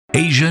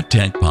Asia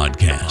Tech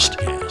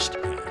Podcast.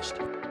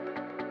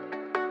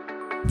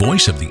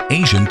 Voice of the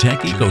Asian tech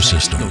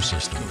ecosystem.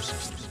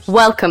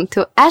 Welcome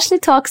to Ashley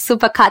Talks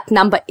Supercut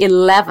number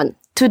 11.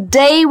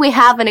 Today we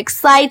have an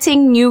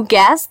exciting new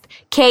guest,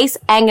 Case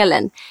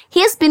Engelen.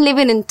 He has been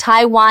living in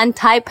Taiwan,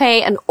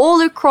 Taipei, and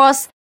all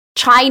across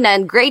China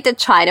and Greater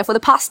China for the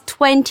past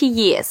 20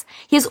 years.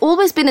 He has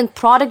always been in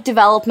product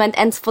development,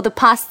 and for the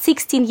past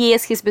 16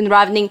 years he's been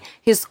running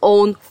his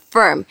own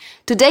firm.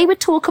 Today we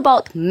talk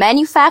about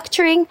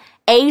manufacturing,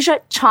 Asia,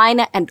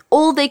 China, and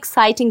all the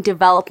exciting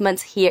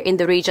developments here in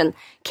the region.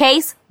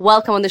 Case,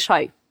 welcome on the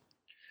show.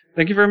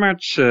 Thank you very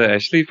much,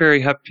 Ashley.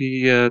 Very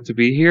happy to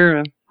be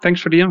here.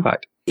 Thanks for the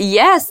invite.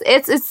 Yes,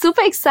 it's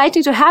super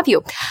exciting to have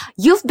you.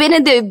 You've been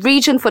in the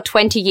region for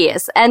 20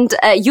 years and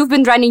you've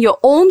been running your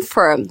own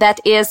firm that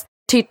is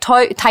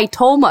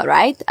Titoma,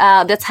 right?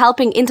 That's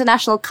helping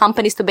international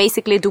companies to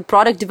basically do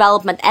product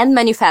development and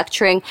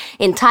manufacturing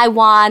in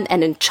Taiwan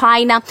and in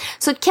China.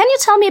 So can you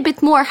tell me a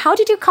bit more? How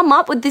did you come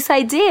up with this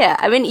idea?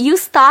 I mean, you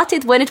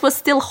started when it was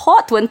still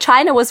hot, when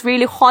China was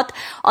really hot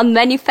on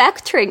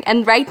manufacturing,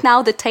 and right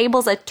now the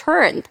tables are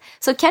turned.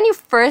 So can you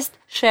first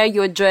share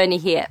your journey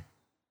here?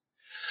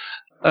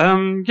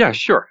 Yeah,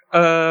 sure.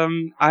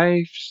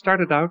 I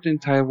started out in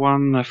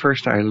Taiwan.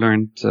 First, I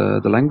learned the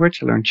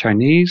language. I learned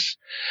Chinese.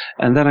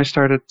 And then I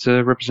started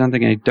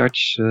representing a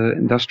Dutch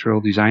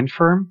industrial design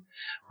firm,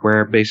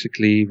 where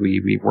basically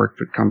we worked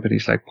with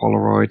companies like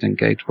Polaroid and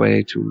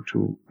Gateway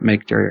to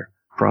make their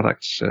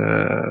products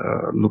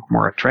look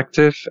more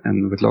attractive,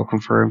 and with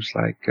local firms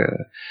like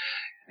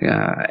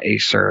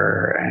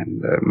Acer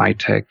and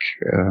Mytech.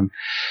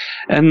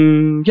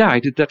 And yeah, I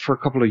did that for a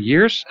couple of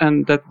years,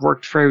 and that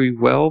worked very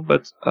well.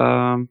 But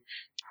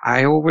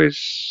I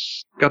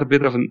always got a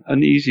bit of an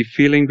uneasy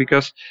feeling,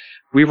 because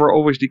we were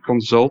always the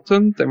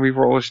consultant, and we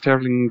were always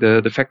telling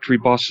the factory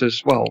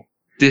bosses, well,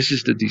 this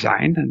is the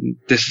design and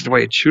this is the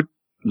way it should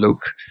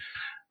look.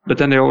 But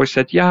then they always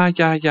said, yeah,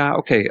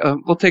 okay,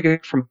 we'll take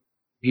it from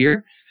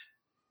here.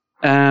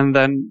 And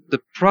then the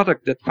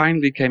product that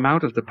finally came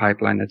out of the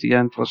pipeline at the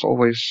end was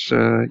always,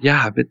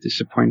 a bit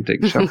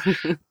disappointing. So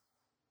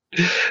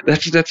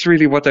that's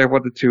really what I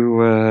wanted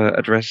to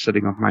address,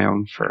 setting up my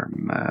own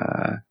firm,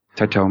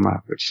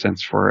 Titoma, which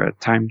stands for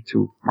Time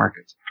to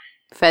Market.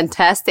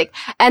 Fantastic.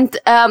 And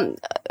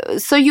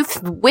so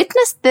you've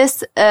witnessed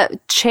this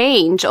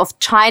change of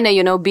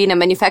China, being a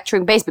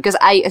manufacturing base, because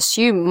I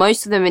assume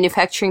most of the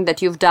manufacturing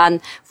that you've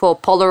done for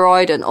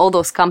Polaroid and all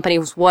those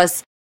companies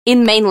was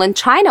in mainland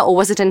China, or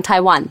was it in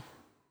Taiwan?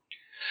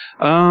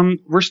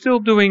 We're still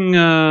doing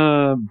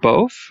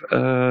both.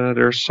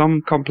 There are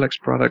some complex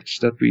products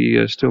that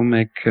we still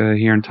make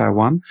here in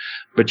Taiwan.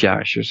 But yeah,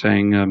 as you're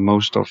saying,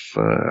 most of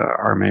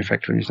our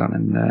manufacturing is done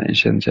in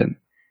Shenzhen.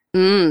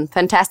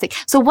 Fantastic.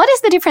 So what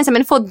is the difference? I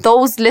mean, for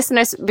those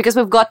listeners, because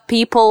we've got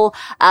people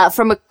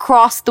from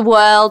across the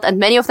world, and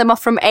many of them are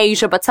from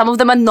Asia, but some of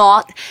them are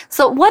not.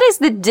 So what is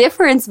the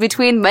difference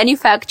between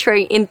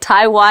manufacturing in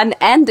Taiwan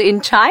and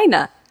in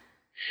China?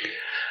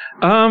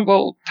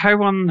 Well,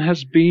 Taiwan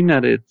has been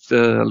at it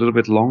a little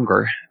bit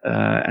longer,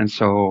 and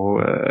so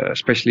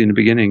especially in the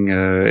beginning,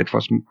 it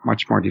was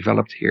much more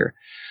developed here.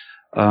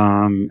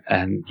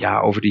 And yeah,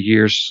 over the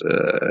years,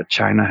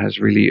 China has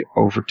really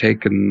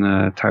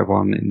overtaken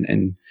Taiwan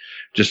in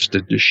just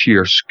the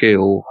sheer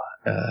scale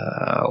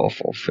of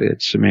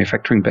its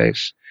manufacturing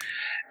base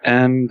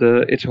and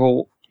its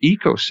whole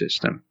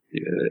ecosystem.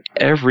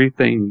 Every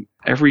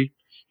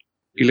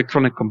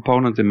electronic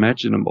component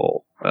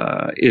imaginable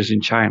is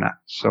in China.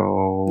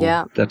 So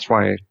that's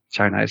why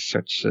China is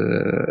such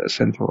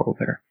central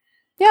there.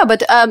 Yeah,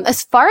 but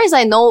as far as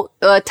I know,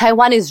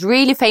 Taiwan is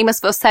really famous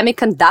for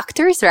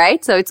semiconductors,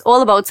 right? So it's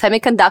all about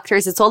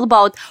semiconductors. It's all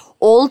about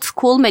old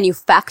school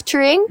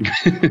manufacturing.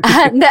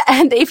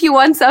 and if you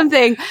want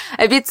something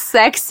a bit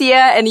sexier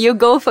and you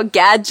go for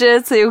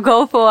gadgets, you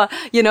go for,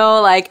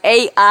 like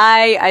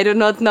AI, I do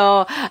not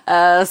know,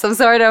 some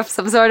sort of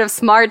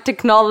smart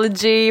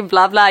technology,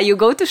 blah, blah. You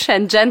go to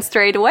Shenzhen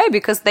straight away,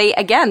 because they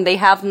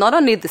have not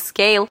only the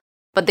scale,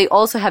 but they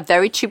also have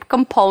very cheap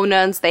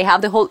components. They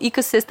have the whole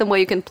ecosystem where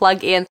you can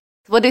plug in.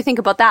 What do you think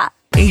about that?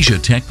 Asia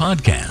Tech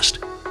Podcast.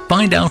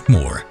 Find out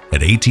more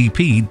at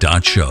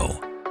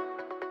atp.show.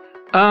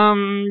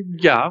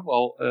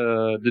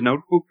 The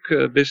notebook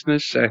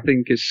business, I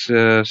think, is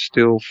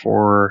still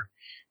for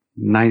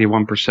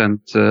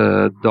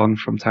 91% done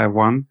from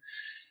Taiwan.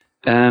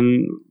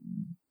 And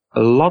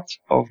a lot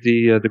of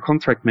the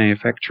contract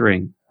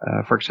manufacturing,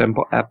 for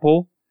example,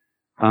 Apple,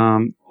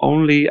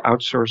 only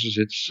outsources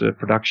its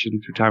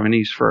production to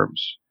Taiwanese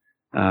firms.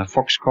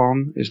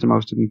 Foxconn is the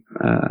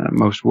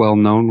most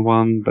well-known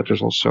one, but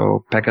there's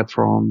also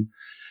Pegatron,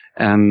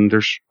 and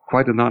there's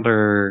quite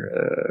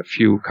another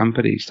few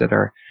companies that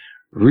are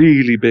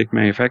really big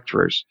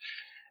manufacturers,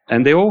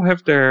 and they all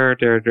have their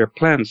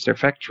plants, their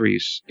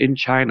factories in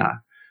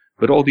China,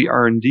 but all the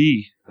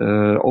R&D,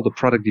 all the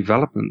product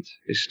development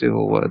is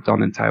still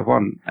done in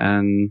Taiwan.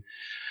 And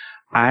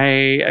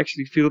I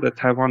actually feel that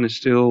Taiwan is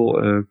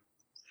still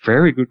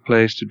very good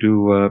place to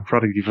do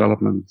product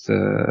development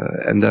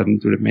and then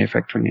do the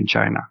manufacturing in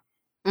China.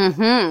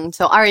 Mm-hmm.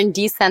 So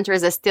R&D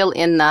centers are still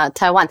in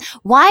Taiwan.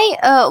 Why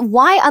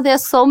are there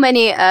so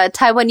many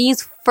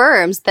Taiwanese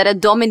firms that are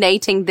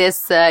dominating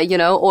this,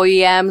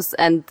 OEMs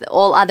and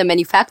all other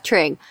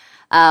manufacturing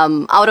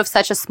out of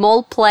such a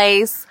small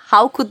place?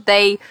 How could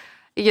they,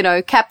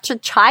 capture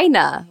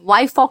China?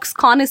 Why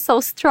Foxconn is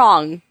so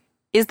strong?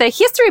 Is there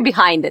history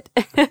behind it?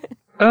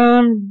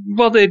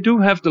 Well, they do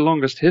have the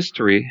longest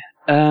history,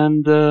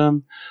 and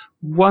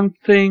one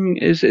thing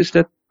is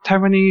that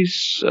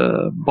Taiwanese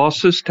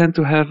bosses tend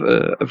to have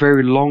a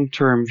very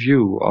long-term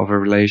view of a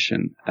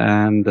relation,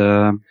 and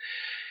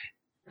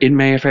in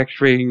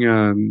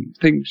manufacturing,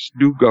 things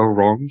do go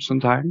wrong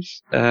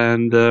sometimes,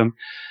 and then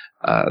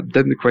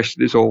the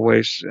question is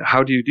always,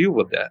 how do you deal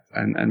with that?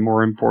 And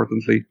more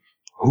importantly,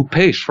 who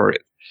pays for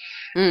it?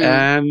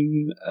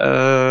 And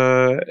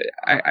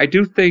I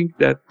do think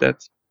that the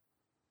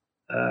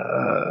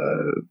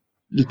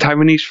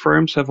Taiwanese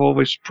firms have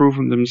always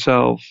proven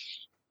themselves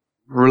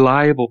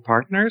reliable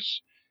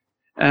partners,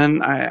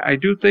 and I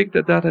do think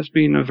that has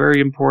been a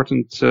very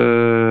important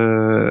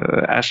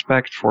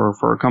aspect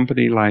for a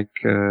company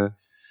like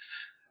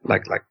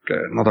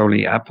not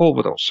only Apple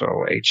but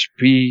also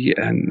HP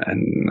and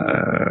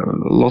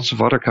lots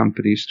of other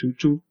companies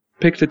to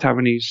pick the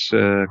Taiwanese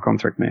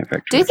contract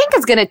manufacturers. Do you think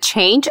it's going to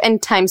change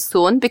anytime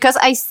soon? Because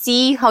I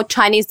see how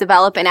China is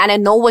developing, and I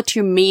know what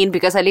you mean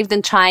because I lived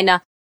in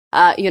China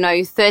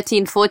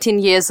 13, 14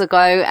 years ago,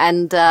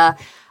 and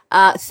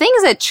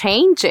things are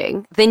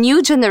changing. The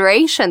new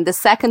generation, the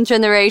second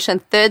generation,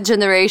 third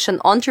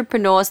generation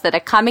entrepreneurs that are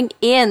coming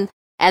in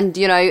and,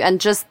 and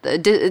just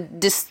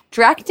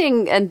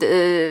distracting and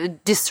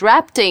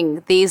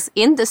disrupting these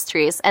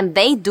industries, and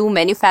they do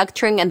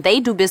manufacturing and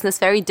they do business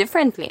very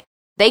differently.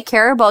 They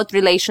care about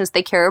relations,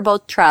 they care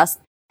about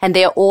trust, and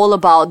they're all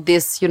about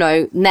this,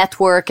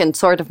 network and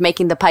sort of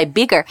making the pie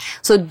bigger.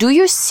 So do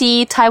you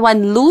see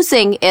Taiwan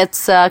losing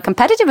its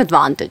competitive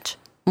advantage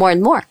more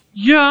and more?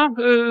 Yeah,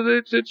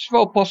 it's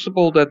well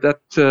possible that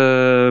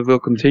will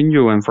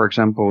continue. And for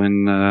example,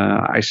 in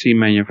IC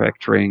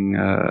manufacturing,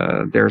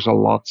 there's a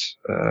lot,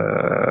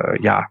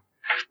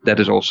 that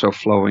is also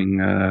flowing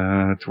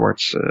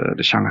towards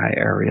the Shanghai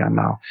area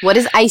now. What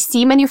is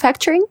IC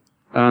manufacturing?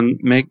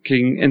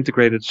 Making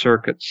integrated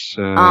circuits.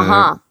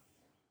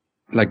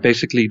 Like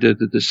basically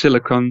the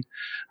silicon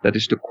that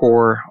is the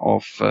core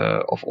of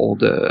all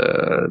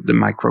the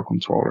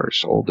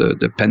microcontrollers, all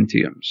the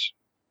Pentiums.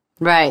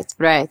 Right.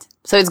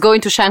 So it's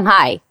going to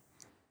Shanghai.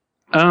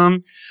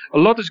 A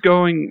lot is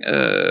going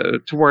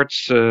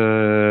towards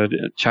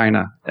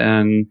China,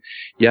 and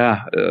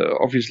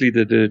obviously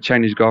the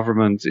Chinese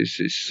government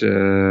is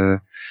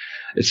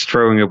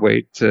throwing a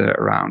weight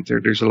around.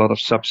 There's a lot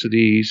of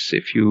subsidies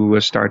if you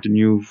start a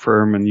new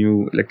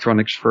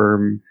electronics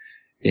firm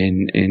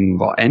in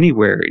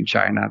anywhere in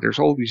China. There's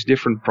all these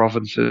different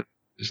provinces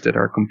that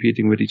are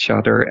competing with each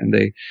other,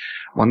 and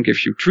one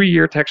gives you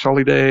 3-year tax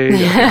holiday,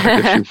 the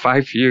other gives you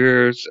 5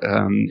 years.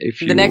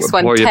 If you the next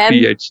employ one,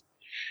 10.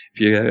 If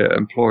you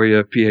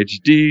employ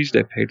PhDs,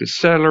 they pay the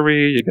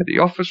salary, you get the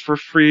office for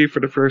free for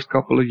the first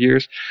couple of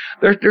years.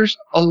 There's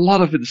a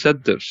lot of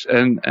incentives,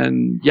 and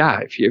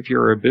if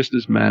you're a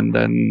businessman,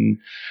 then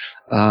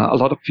a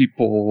lot of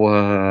people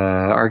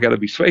are gonna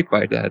be swayed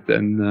by that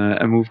and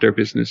move their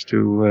business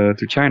to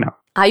China.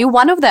 Are you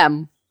one of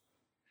them?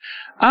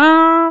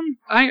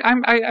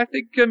 I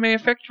think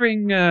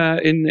manufacturing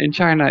in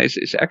China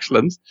is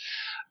excellent,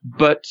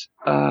 but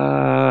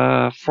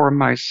for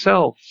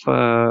myself,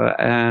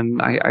 and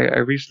I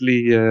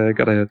recently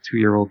got a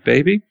 2-year-old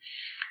baby.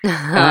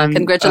 And,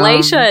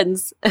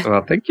 congratulations!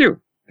 Well, thank you.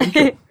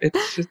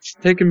 It's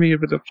taken me a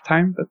bit of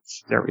time, but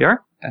there we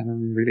are, and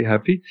I'm really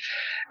happy.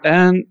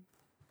 And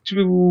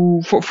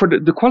for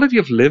the quality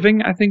of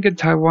living, I think in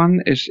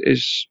Taiwan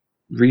is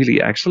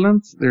really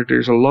excellent.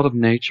 There's a lot of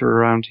nature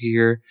around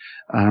here.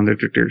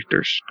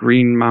 There's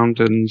green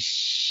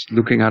mountains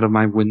looking out of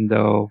my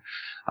window.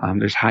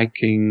 There's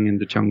hiking in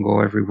the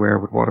jungle everywhere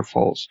with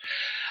waterfalls.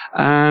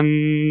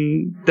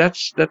 And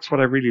that's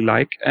what I really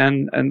like.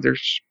 And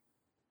there's,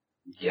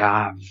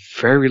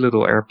 very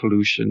little air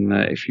pollution,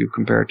 if you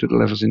compare it to the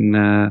levels in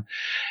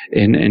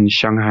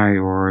Shanghai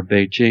or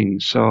Beijing.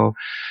 So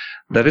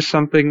that is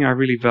something I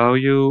really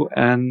value.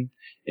 And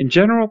in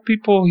general,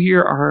 people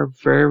here are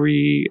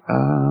very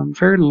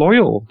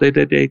loyal.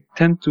 They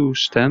tend to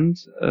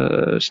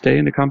stay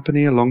in the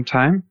company a long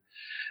time.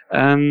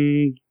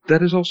 And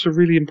that is also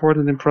really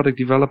important in product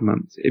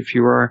development. If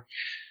you are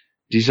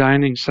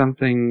designing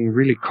something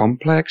really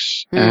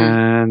complex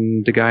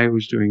and the guy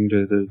who's doing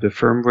the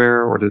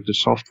firmware or the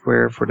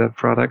software for that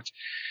product,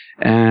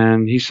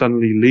 and he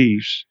suddenly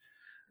leaves,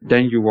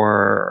 then you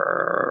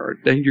have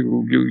in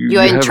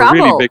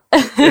trouble.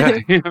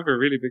 you have a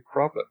really big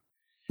problem.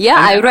 Yeah,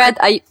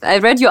 I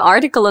read your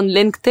article on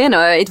LinkedIn,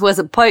 or it was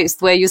a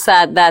post where you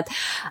said that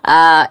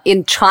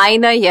in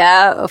China,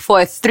 for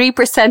a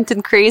 3%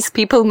 increase,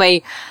 people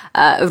may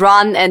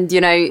run and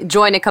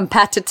join a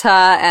competitor,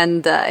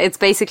 and it's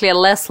basically a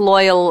less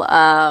loyal.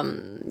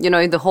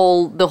 The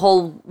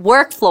whole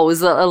workflow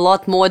is a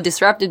lot more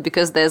disrupted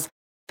because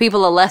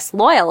people are less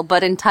loyal.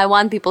 But in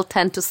Taiwan, people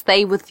tend to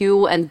stay with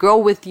you and grow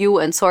with you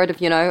and sort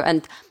of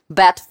and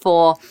bet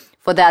for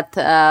that,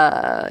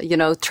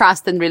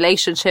 trust and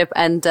relationship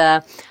and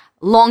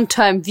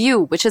long-term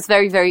view, which is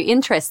very, very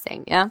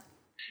interesting. Yeah.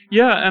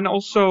 Yeah, and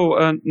also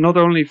not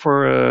only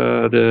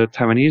for the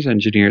Taiwanese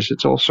engineers,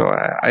 it's also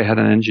I had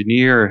an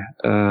engineer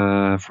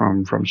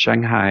from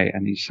Shanghai,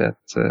 and he said,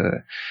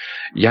 I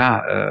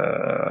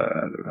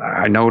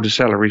know the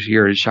salaries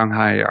here in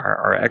Shanghai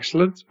are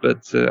excellent,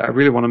 but I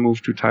really want to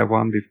move to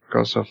Taiwan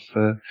because of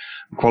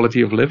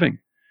quality of living.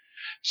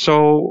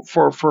 So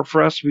for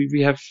us,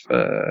 we have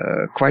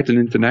quite an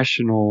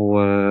international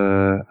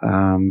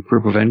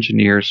group of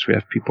engineers. We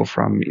have people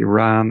from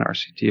Iran. Our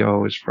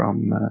CTO is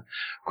from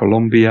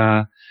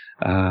Colombia,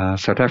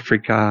 South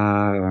Africa.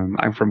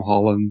 I'm from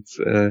Holland.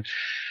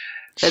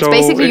 That's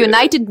basically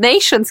United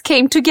Nations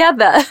came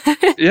together.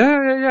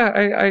 Yeah.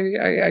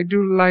 I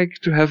do like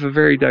to have a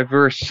very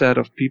diverse set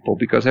of people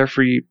because I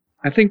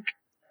think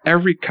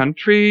every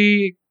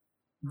country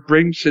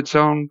brings its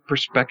own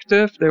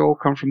perspective. They all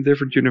come from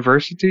different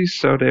universities,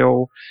 so they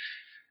all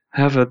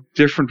have a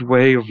different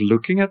way of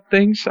looking at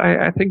things.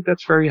 I think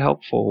that's very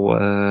helpful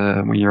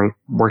when you're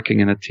working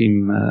in a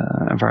team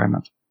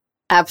environment.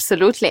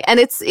 Absolutely. And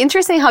it's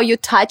interesting how you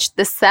touched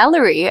the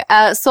salary.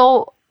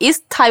 So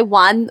is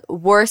Taiwan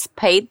worse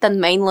paid than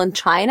mainland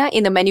China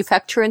in the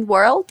manufacturing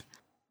world?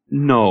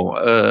 No,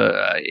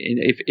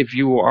 if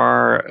you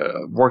are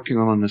working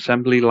on an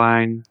assembly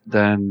line,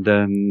 then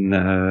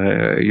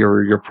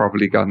you're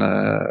probably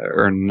gonna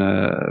earn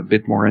a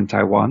bit more in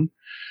Taiwan.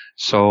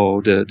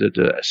 So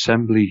the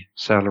assembly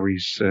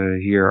salaries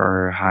here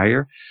are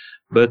higher,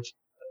 but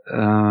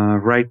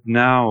right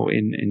now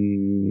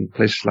in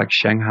places like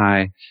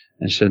Shanghai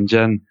and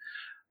Shenzhen,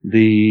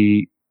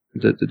 the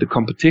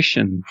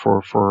competition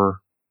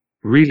for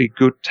really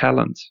good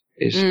talent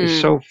is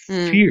so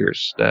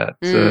fierce that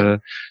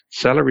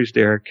salaries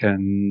there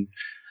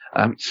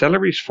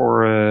salaries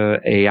for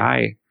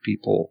AI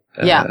people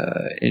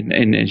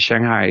in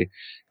Shanghai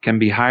can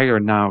be higher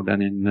now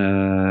than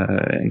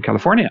in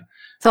California.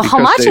 So how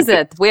much is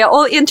it? We are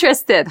all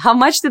interested. How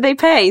much do they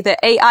pay the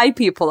AI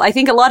people? I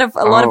think a lot of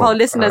our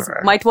listeners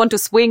might want to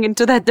swing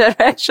into that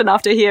direction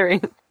after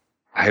hearing.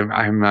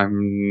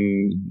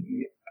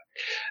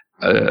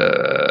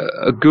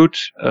 A good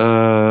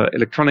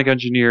electronic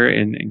engineer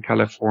in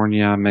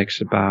California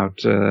makes about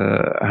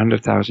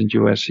 $100,000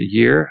 US a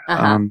year.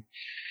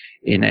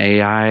 In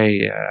AI,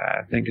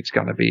 I think it's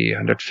going to be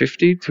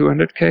 150,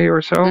 200K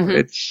or so.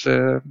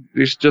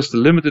 It's just a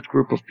limited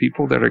group of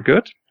people that are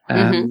good.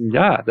 And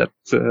that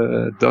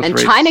does. And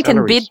China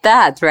can beat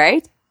that,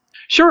 right?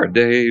 Sure,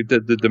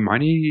 the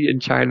money in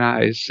China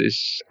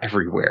is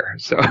everywhere.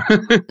 So,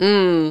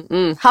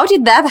 How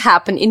did that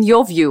happen in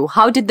your view?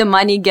 How did the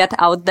money get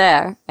out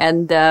there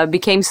and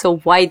became so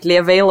widely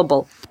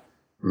available?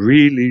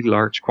 Really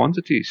large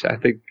quantities. I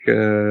think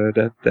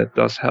that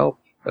does help.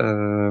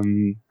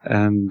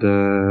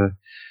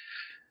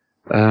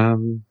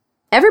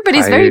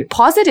 Everybody's very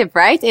positive,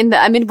 right?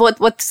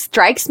 What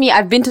strikes me,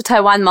 I've been to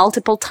Taiwan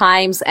multiple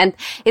times, and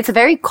it's a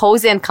very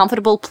cozy and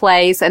comfortable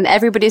place, and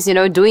everybody's,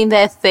 doing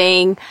their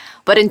thing.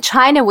 But in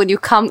China, when you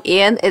come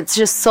in, it's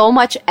just so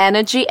much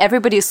energy.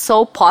 Everybody is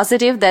so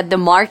positive that the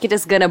market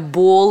is gonna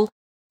bull,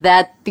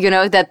 that,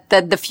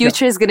 that the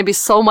future is gonna be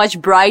so much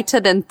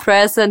brighter than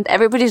present.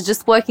 Everybody's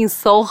just working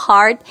so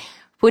hard,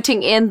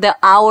 putting in the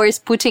hours,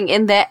 putting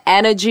in their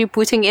energy,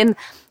 putting in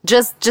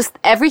just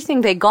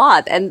everything they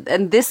got.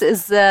 And this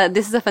is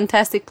a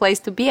fantastic place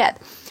to be at.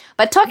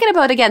 But talking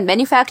about, again,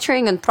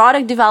 manufacturing and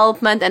product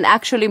development and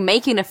actually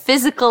making a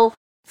physical,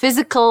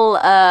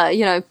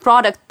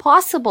 product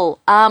possible.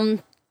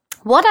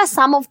 What are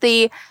some of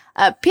the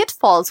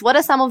pitfalls? What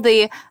are some of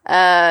the,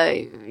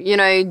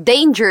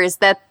 dangers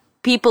that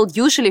people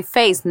usually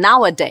face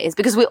nowadays?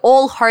 Because we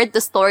all heard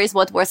the stories,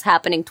 what was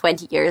happening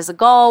 20 years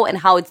ago and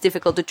how it's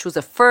difficult to choose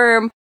a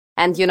firm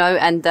and,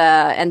 and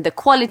the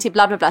quality,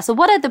 blah, blah, blah. So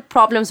what are the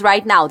problems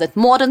right now that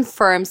modern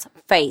firms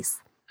face?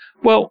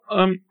 Well,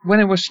 when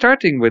I was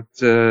starting with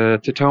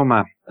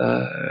Titoma,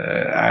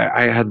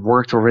 I had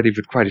worked already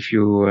with quite a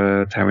few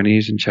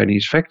Taiwanese and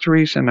Chinese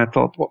factories, and I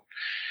thought, well,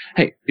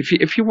 hey,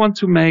 if you want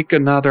to make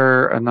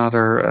another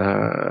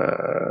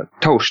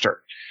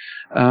toaster,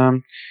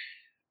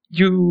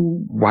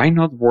 why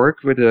not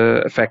work with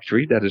a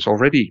factory that is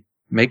already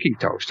making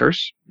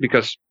toasters,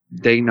 because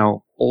they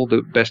know all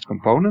the best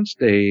components.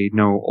 They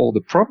know all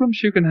the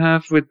problems you can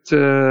have with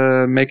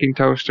making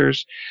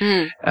toasters.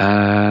 They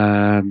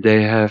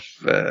have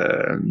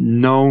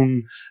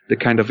known the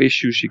kind of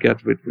issues you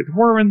get with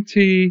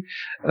warranty,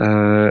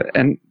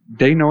 and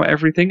they know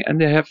everything,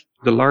 and they have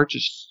the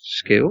largest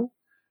scale.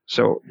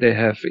 So they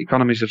have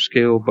economies of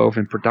scale both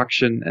in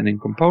production and in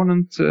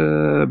component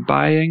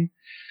buying.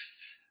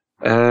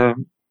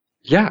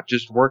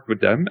 Just work with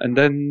them, and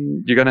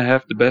then you're gonna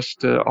have the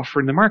best offer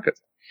in the market.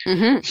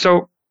 Mm-hmm.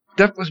 So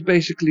that was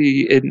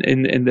basically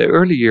in the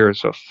early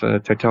years of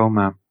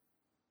Titoma,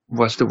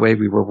 was the way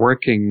we were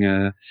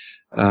working.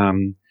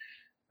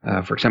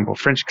 For example,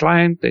 French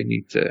client, they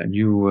need a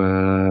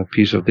new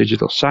piece of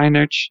digital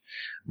signage.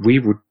 We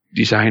would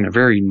design a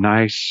very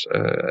nice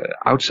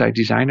outside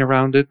design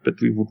around it, but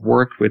we would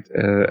work with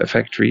a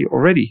factory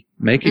already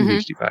making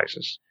these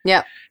devices.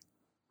 Yeah.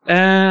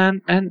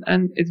 And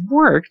it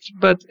worked,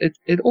 but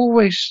it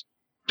always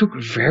took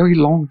a very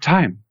long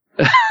time.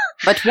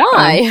 But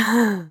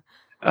why?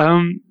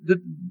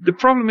 The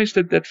problem is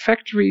that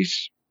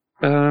factories,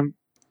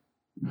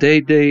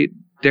 they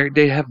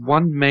have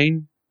one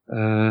main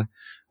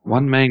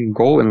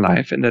goal in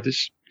life, and that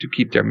is to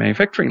keep their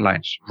manufacturing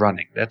lines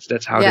running.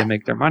 That's how they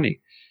make their money.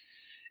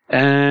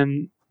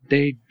 And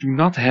they do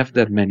not have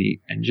that many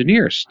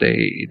engineers.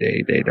 They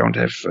don't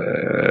have,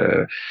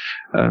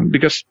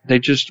 because they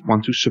just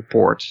want to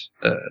support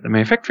the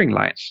manufacturing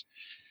lines.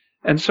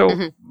 And so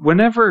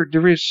whenever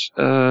there is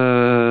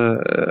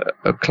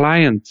a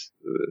client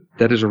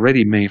that is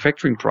already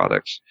manufacturing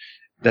products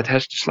that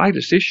has the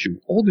slightest issue,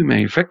 all the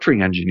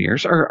manufacturing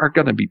engineers are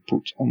going to be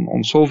put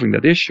on solving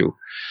that issue,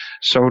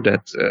 so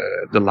that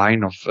the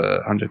line of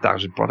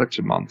 100,000 products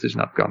a month is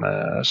not going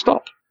to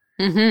stop.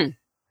 Mm-hmm.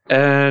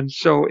 And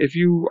so if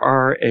you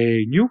are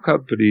a new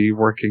company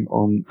working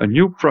on a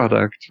new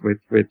product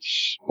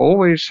which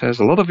always has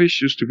a lot of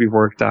issues to be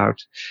worked out,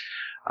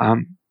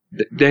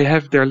 they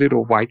have their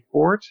little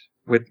whiteboard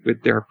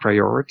with their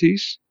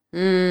priorities,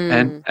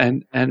 and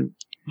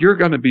you're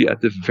going to be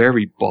at the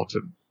very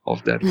bottom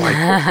of that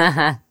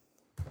whiteboard.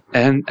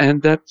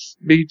 and that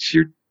means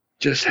you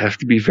just have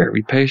to be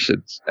very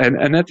patient.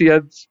 And at the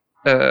end,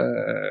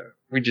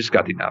 we just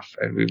got enough,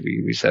 and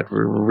we said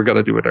we're going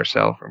to do it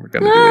ourselves, and we're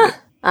going to do it.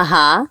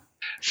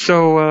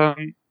 So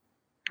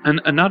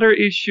and another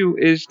issue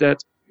is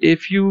that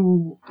if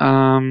you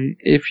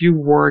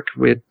work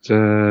with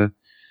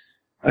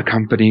a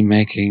company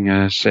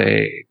making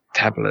say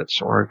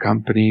tablets, or a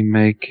company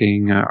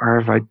making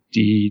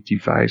RFID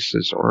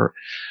devices or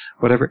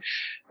whatever,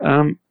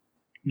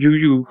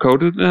 you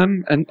coded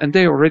them, and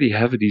they already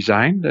have a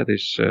design that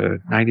is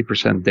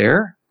 90%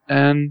 there,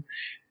 and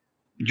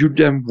you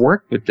then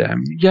work with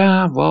them.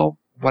 Yeah, well,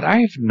 what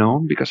I've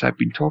known, because I've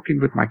been talking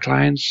with my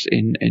clients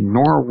in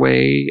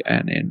Norway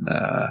and in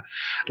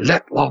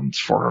Letland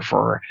for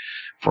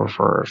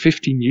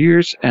 15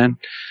 years, and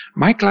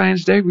my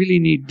clients, they really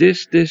need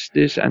this,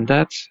 and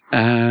that,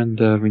 and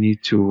we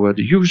need to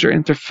the user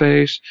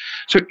interface.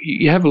 So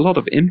you have a lot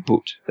of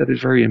input that is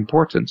very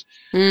important,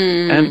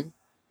 and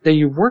then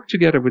you work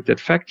together with that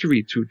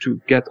factory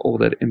to get all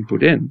that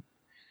input in,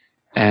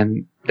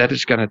 and that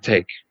is going to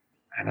take,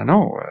 I don't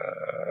know,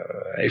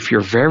 if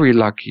you're very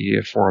lucky,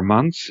 4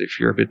 months. If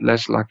you're a bit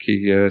less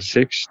lucky,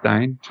 6,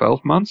 9,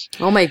 12 months.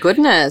 Oh my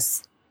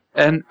goodness!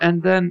 And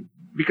then,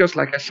 because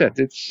like I said,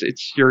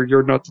 it's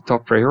you're not the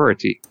top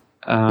priority,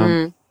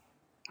 and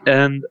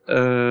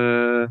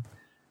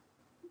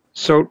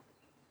so,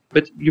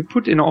 but you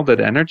put in all that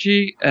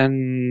energy,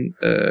 and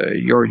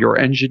your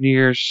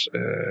engineers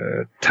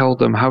tell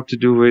them how to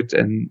do it,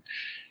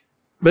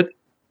 but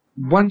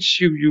once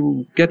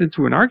you get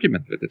into an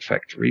argument with the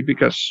factory,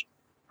 because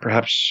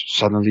perhaps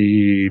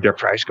suddenly their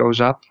price goes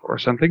up or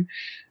something,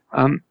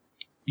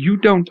 you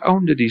don't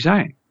own the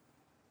design,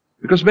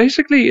 because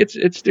basically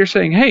it's they're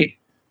saying, hey,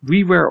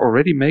 we were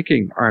already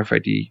making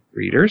RFID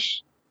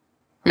readers,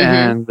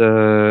 and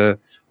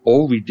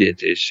all we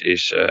did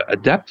is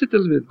adapt it a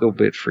little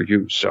bit for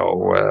you.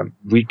 So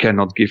we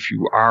cannot give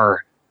you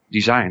our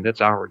design.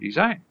 That's our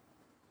design.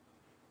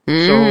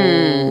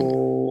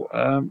 So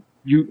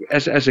you,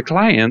 as a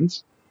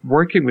client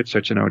working with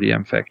such an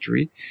ODM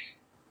factory,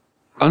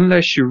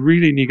 unless you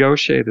really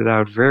negotiate it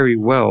out very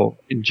well,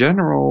 in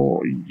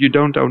general, you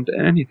don't own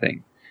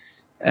anything.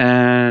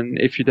 And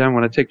if you then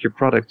want to take your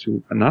product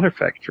to another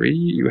factory,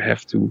 you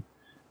have to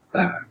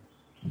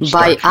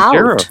buy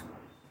out.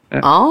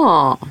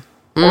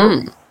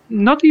 Or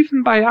not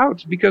even buy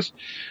out, because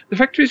the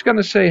factory is going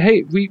to say,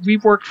 hey, we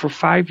worked for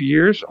 5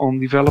 years on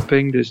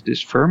developing this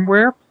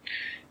firmware,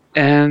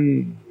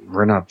 and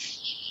we're not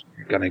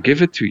going to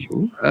give it to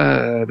you.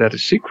 That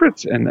is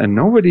secret, and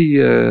nobody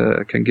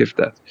can give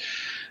that.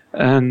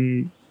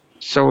 And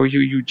so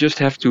you just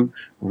have to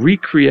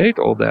recreate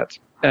all that.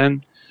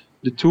 And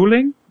the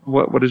tooling,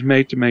 what is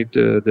made to make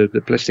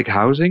the plastic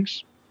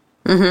housings,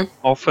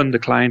 often the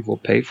client will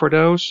pay for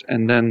those,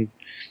 and then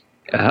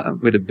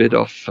with a bit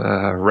of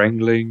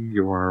wrangling,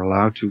 you are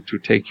allowed to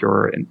take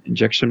your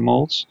injection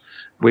molds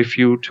with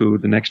you to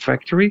the next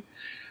factory.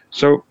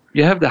 So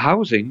you have the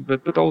housing,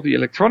 but all the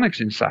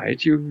electronics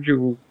inside,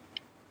 you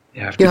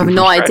have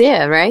no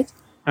idea, right?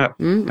 Yeah.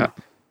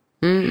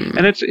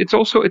 And it's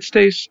also, it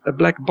stays a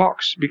black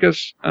box,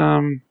 because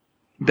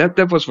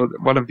that was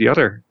one of the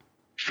other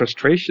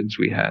frustrations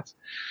we had,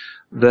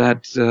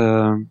 that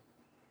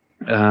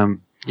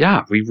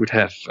we would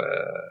have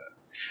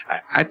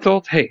I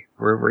thought, hey,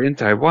 we're in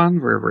Taiwan,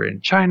 we're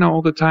in China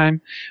all the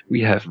time.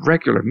 We have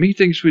regular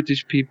meetings with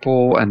these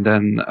people, and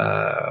then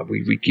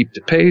we keep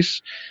the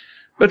pace.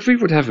 But we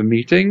would have a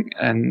meeting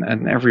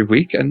and every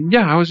week, and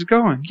yeah, how's it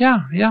going?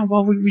 Yeah.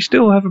 Well, we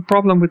still have a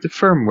problem with the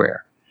firmware.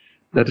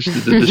 That is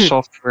the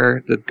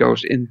software that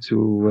goes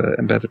into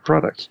embedded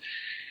products.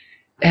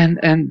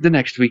 And the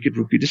next week it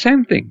would be the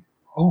same thing.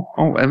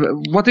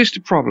 And what is the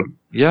problem?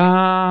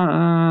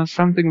 Yeah,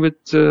 something with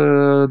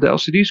the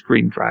LCD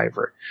screen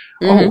driver.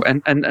 Mm-hmm.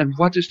 And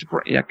what is the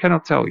problem? Yeah, I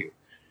cannot tell you.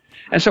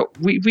 And so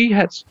we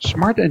had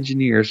smart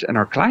engineers, and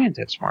our client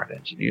had smart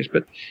engineers,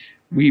 but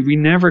we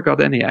never got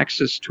any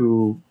access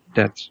to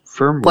that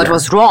firmware. What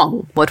was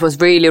wrong? What was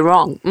really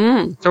wrong?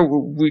 So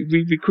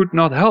we could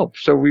not help.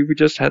 So we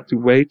just had to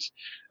wait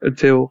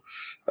until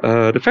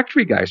the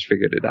factory guys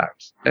figured it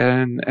out.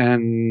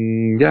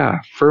 And yeah,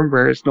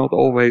 firmware is not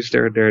always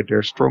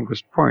their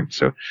strongest point.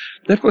 So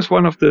that was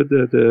one of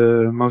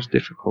the most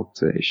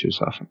difficult issues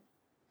often.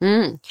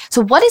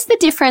 So what is the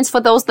difference for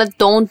those that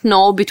don't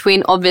know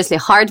between obviously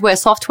hardware,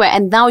 software,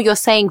 and now you're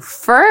saying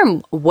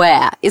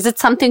firmware? Is it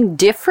something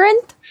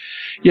different?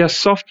 Yes,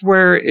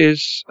 software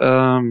is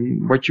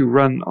what you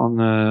run on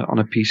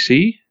a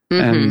PC,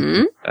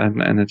 mm-hmm.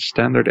 and it's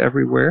standard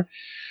everywhere.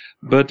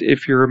 But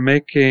if you're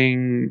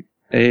making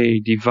a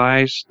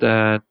device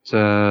that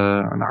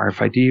an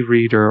RFID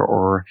reader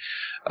or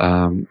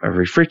a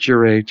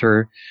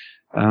refrigerator,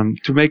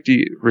 to make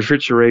the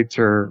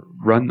refrigerator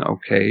run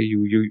okay,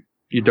 you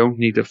don't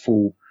need a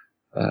full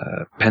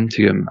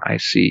Pentium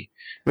IC.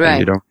 Right. And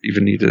you don't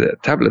even need a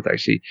tablet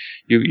IC.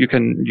 You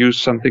can use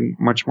something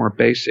much more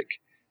basic.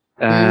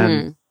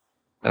 And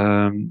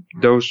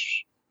those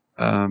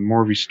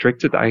more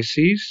restricted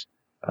ICs,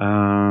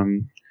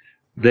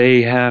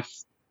 they have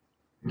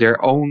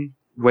their own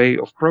way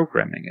of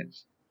programming it.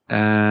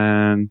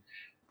 And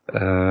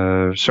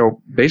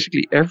so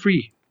basically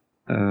every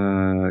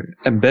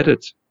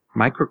embedded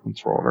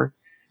microcontroller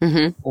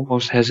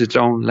almost has its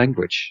own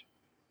language.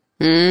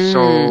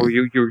 So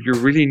you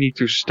really need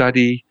to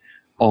study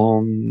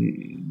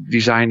on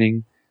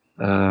designing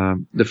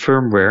the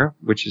firmware,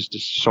 which is the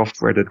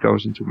software that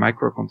goes into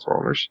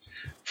microcontrollers,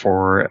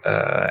 for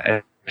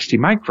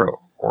STMicro,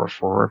 or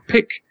for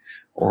PIC,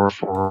 or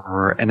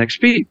for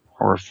NXP,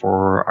 or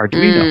for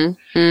Arduino.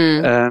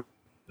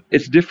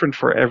 It's different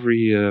for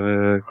every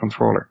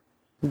controller.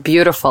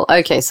 Beautiful.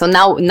 Okay, so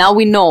now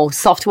we know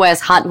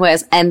softwares,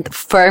 hardwares, and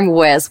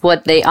firmwares,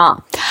 what they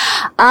are.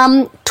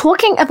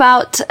 Talking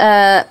about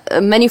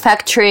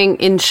manufacturing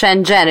in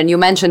Shenzhen, and you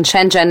mentioned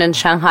Shenzhen and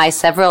Shanghai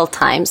several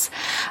times.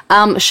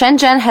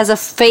 Shenzhen has a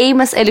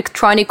famous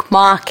electronic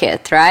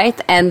market, right?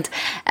 And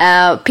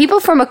people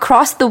from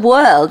across the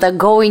world are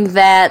going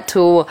there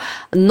to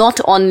not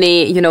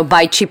only,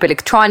 buy cheap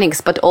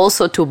electronics, but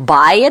also to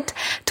buy it,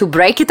 to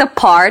break it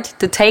apart,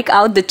 to take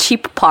out the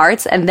cheap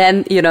parts, and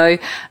then,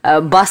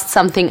 bust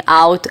something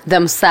out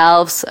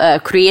themselves,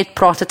 create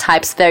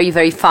prototypes very,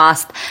 very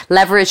fast,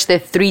 leverage the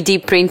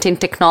 3D printing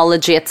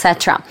technology,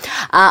 etc.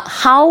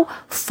 How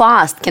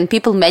fast can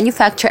people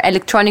manufacture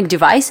electronic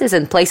devices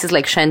in places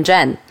like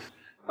Shenzhen?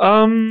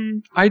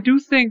 I do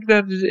think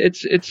that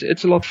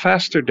it's a lot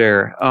faster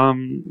there.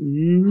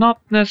 Not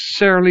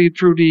necessarily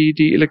through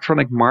the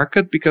electronic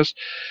market, because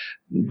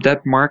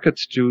that market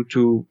you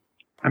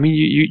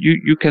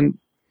can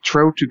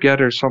throw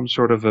together some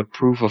sort of a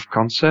proof of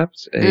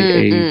concept,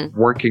 a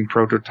working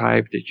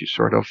prototype that you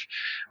sort of,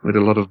 with a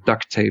lot of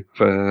duct tape,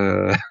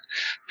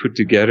 put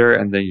together,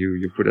 and then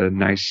you put a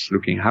nice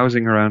looking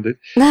housing around it.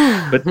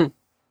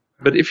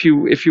 But if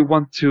you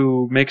want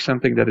to make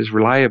something that is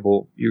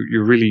reliable,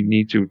 you really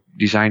need to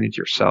design it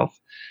yourself.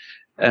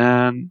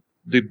 And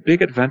the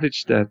big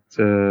advantage that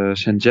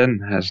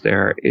Shenzhen has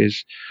there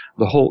is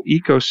the whole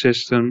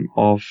ecosystem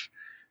of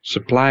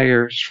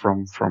suppliers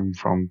from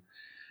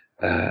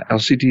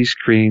LCD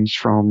screens,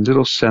 from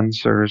little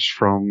sensors,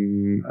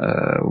 from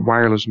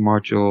wireless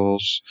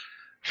modules,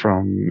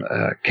 from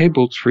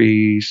cable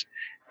trees.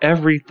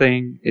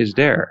 Everything is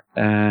there,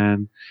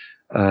 and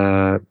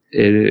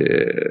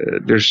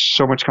there's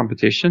so much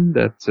competition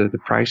that the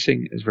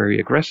pricing is very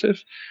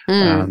aggressive.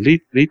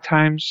 Lead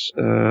times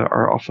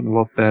are often a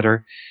lot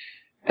better,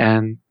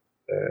 and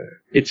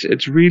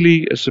it's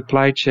really a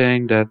supply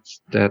chain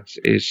that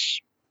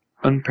is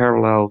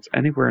unparalleled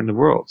anywhere in the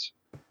world.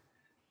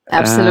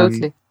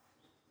 Absolutely.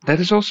 That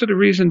is also the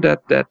reason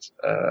that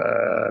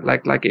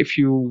like if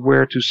you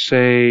were to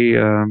say,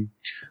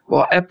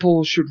 well,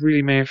 Apple should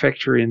really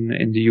manufacture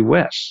in the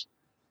US,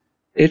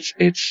 it's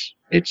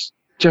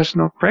just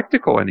not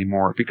practical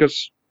anymore,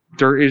 because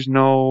there is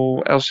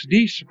no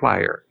LCD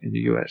supplier in the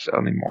US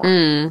anymore.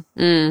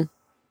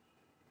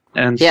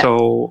 And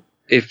so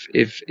if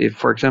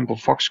for example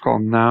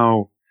Foxconn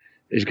now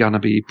is gonna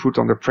be put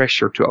under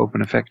pressure to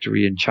open a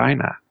factory in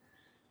China,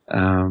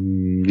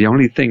 the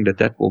only thing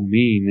that will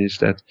mean is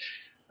that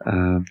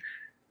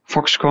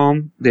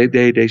Foxconn,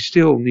 they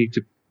still need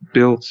to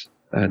build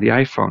the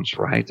iPhones,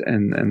 right?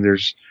 And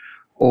there's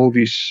all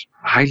these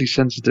highly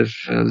sensitive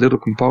little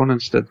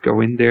components that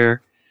go in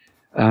there.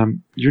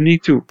 You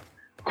need to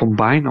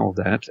combine all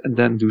that and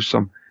then do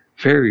some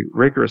very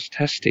rigorous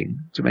testing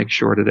to make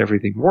sure that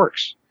everything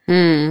works.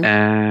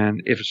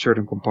 And if a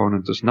certain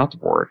component does not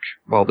work,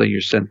 well, then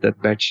you send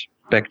that batch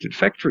back to the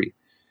factory.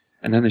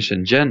 And then in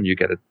Shenzhen, you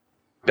get it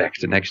back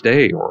the next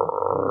day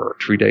or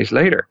 3 days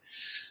later.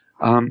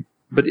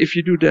 But if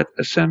you do that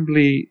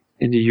assembly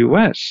in the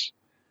US,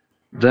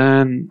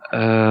 then,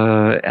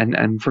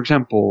 and for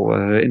example,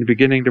 in the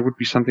beginning, there would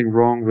be something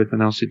wrong with an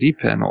LCD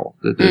panel.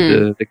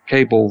 The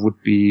cable would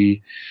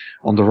be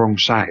on the wrong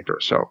side or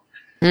so.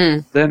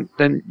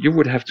 Then you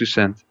would have to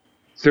send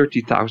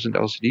 30,000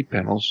 LCD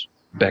panels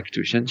back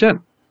to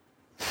Shenzhen.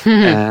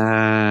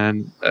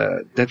 And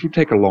that would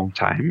take a long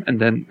time. And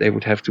then they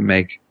would have to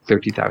make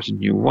 30,000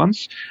 new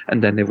ones.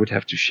 And then they would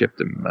have to ship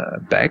them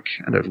back.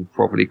 And that would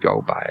probably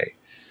go by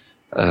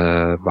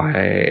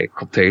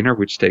container,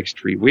 which takes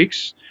 3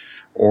 weeks.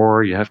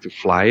 Or you have to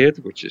fly it,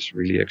 which is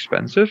really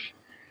expensive.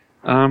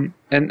 And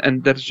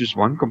that is just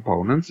one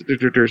component.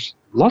 There's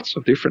lots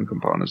of different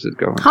components that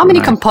go into How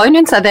many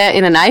components are there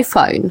in an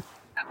iPhone?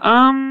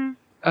 I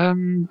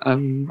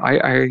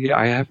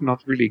have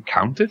not really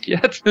counted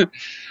yet.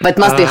 But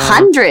must be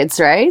hundreds,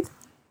 right?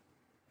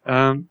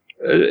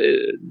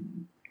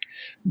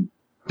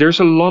 There's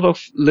a lot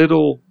of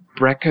little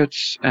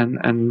brackets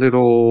and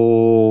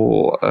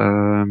little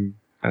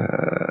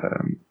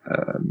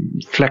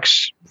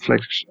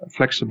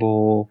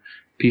flexible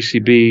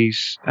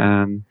PCBs,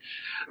 and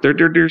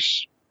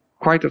there's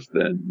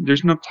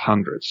there's not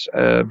hundreds,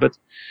 but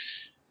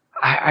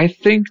I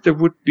think there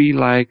would be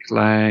like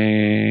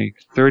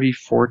 30,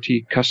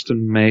 40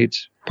 custom-made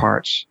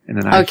parts in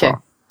an iPhone. Okay,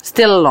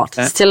 still a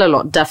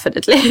lot,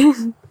 definitely.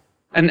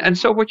 And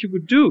so what you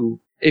would do,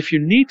 if you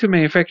need to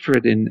manufacture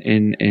it in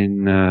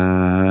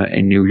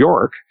New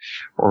York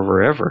or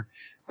wherever,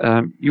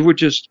 you would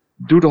just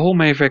do the whole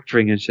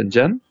manufacturing in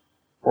Shenzhen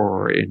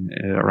or in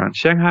around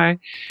Shanghai.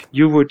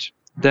 You would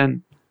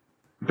then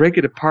break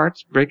it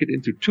apart, break it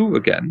into two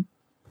again,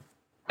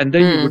 and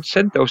then you would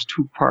send those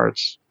two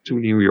parts to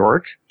New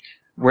York,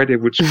 where they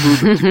would screw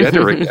them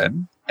together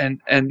again.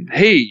 And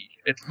hey,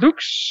 it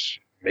looks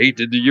made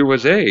in the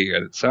USA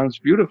and it sounds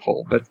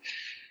beautiful, but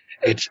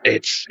it's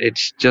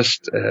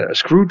just a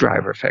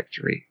screwdriver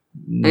factory.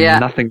 Yeah.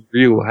 Nothing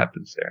real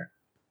happens there.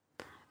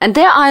 And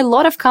there are a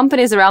lot of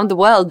companies around the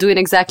world doing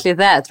exactly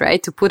that,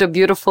 right? To put a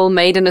beautiful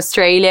made in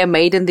Australia,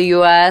 made in the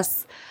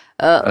US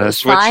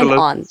sign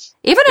on.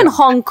 Even in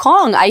Hong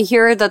Kong, I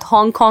hear that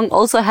Hong Kong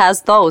also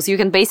has those. You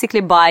can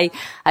basically buy,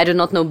 I do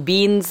not know,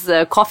 beans,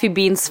 coffee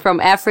beans from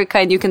Africa,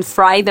 and you can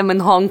fry them in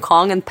Hong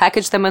Kong and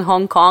package them in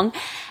Hong Kong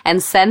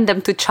and send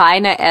them to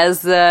China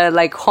as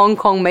like Hong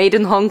Kong, made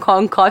in Hong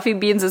Kong coffee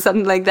beans or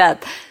something like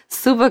that.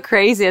 Super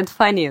crazy and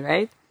funny,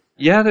 right?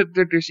 Yeah,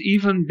 there's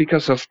even,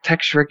 because of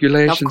tax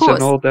regulations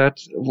and all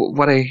that,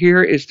 what I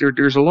hear is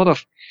there's a lot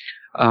of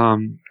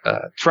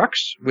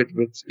trucks with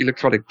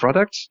electronic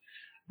products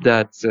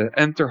that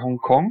enter Hong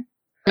Kong,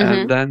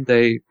 and then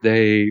they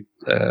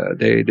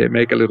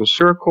make a little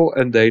circle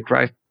and they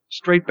drive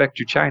straight back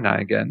to China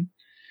again.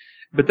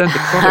 But then the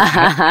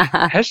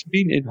product has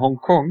been in Hong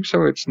Kong,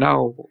 so it's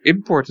now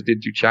imported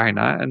into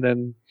China, and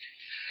then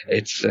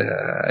it's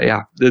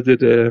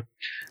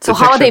So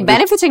how are they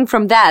benefiting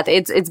from that?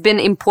 It's been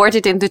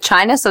imported into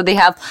China, so they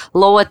have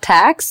lower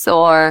tax,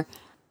 or?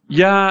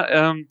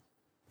 Yeah,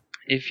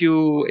 if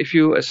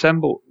you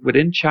assemble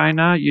within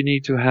China, you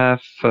need to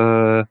have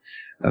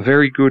a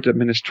very good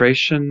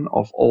administration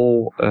of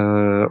all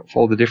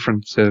the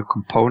different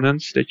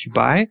components that you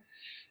buy,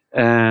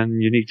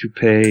 and you need to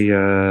pay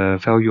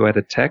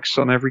value-added tax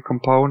on every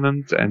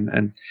component,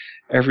 and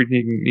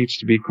everything needs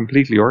to be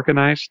completely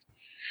organized.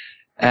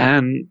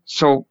 And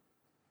so,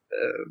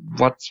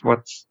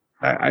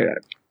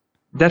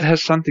 that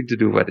has something to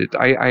do with it.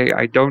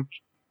 I don't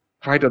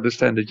quite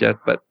understand it yet,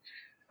 but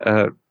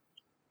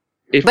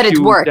it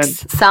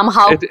works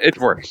somehow. It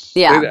works.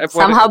 Yeah,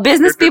 somehow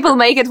business people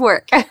make it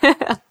work.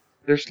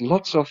 There's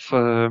lots of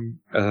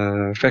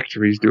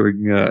factories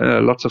doing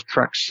lots of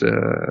trucks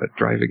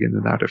driving in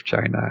and out of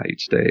China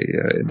each day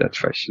in that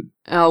fashion.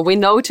 Oh, we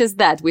notice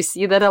that. We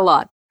see that a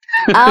lot.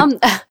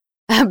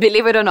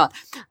 Believe it or not.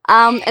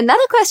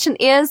 Another question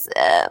is,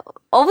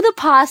 over the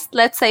past,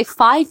 let's say,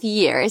 5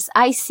 years,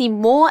 I see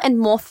more and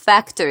more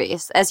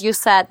factories, as you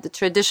said, the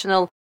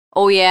traditional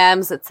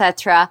OEMs,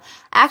 etc.,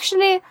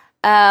 actually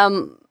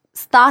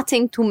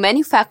starting to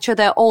manufacture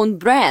their own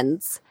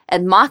brands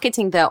and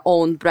marketing their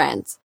own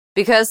brands,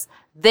 because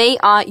they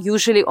are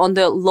usually on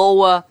the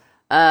lower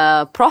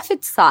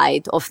profit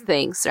side of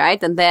things,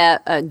 right? And their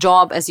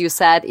job, as you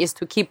said, is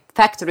to keep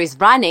factories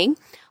running.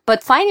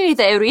 But finally,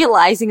 they're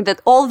realizing that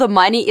all the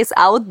money is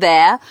out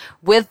there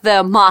with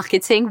the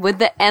marketing, with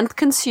the end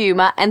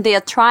consumer, and they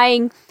are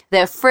trying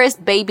their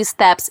first baby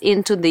steps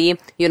into the,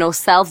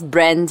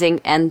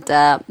 self-branding and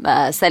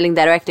selling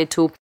directly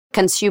to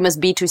consumers,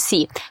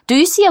 B2C. Do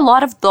you see a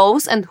lot of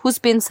those, and who's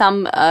been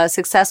some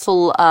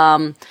successful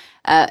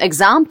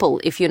example,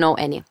 if you know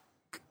any?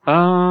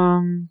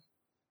 Or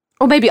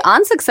maybe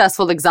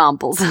unsuccessful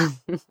examples.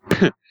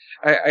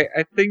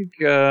 I think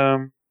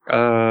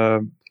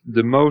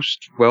the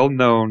most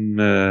well-known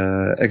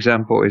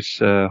example is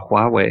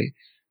Huawei.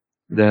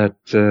 That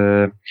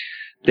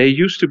they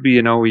used to be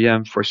an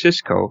OEM for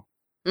Cisco,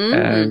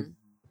 and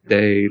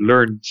they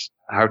learned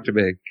how to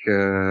make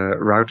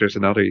routers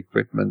and other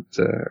equipment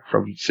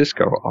from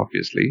Cisco,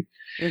 obviously,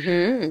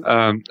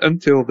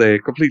 until they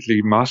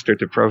completely mastered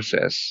the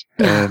process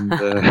and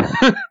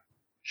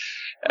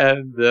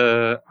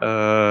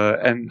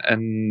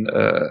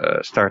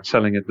start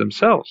selling it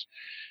themselves.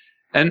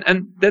 And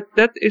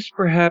that is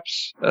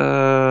perhaps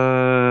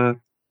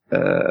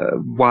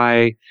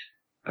why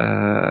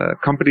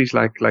companies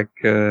like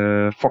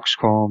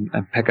Foxconn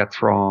and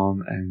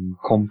Pegatron and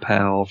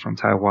Compal from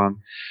Taiwan,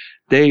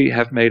 they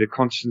have made a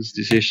conscious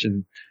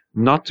decision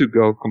not to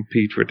go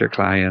compete with their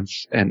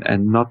clients and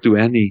not do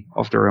any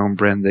of their own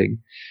branding.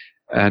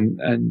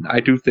 And I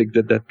do think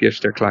that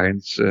gives their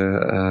clients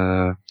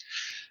more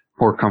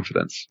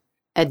confidence.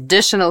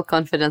 Additional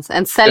confidence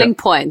and selling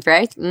point,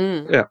 right?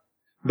 Yeah.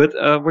 But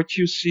what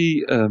you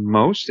see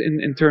most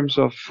in terms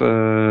of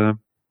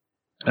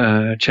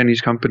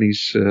Chinese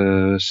companies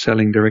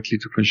selling directly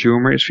to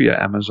consumer is via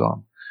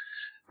Amazon.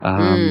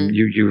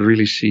 You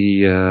really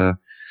see,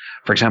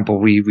 for example,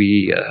 we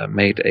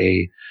made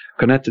a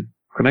connected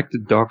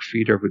dog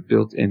feeder with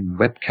built-in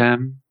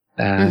webcam,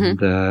 and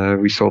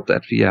we sold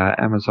that via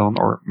Amazon,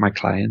 or my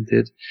client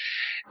did.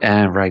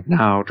 And right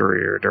now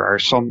there are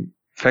some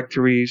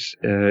factories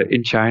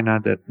in China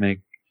that make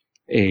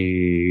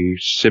a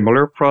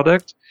similar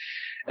product,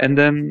 and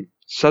then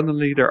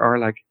suddenly there are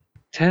like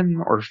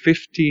 10 or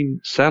 15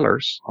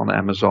 sellers on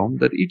Amazon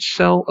that each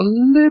sell a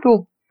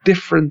little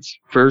different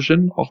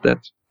version of that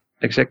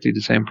exactly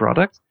the same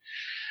product.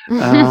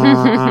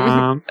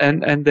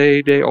 And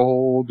they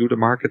all do the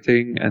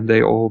marketing, and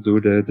they all do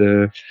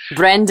the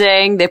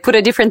branding. They put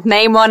a different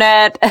name on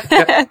it.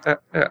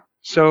 Yeah.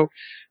 So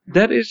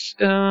that is,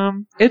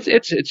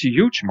 it's a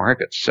huge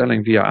market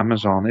selling via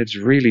Amazon. It's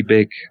really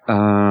big.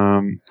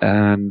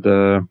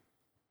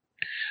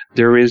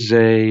 There's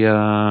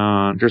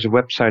a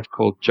website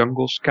called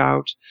Jungle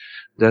Scout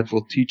that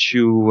will teach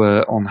you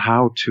on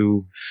how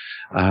to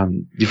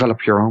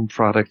develop your own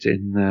product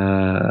and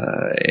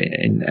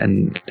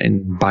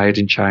buy it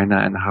in China,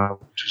 and how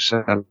to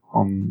sell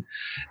on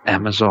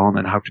Amazon,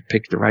 and how to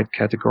pick the right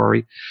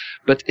category.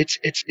 But it's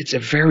a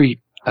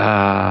very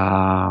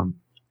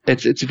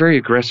it's a very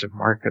aggressive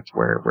market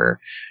where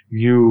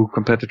new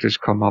competitors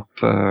come up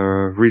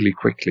really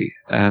quickly,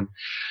 and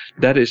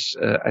that is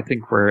I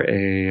think where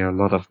a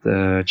lot of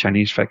the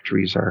Chinese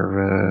factories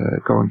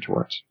are going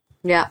towards.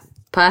 Yeah,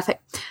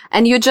 perfect.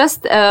 And you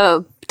just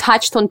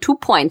touched on 2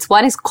 points.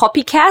 One is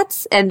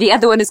copycats and the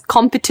other one is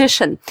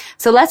competition.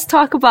 So let's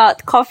talk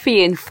about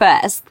coffee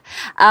first.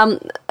 A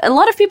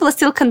lot of people are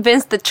still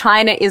convinced that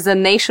China is a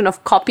nation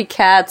of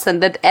copycats,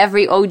 and that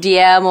every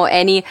ODM or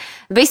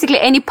basically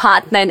any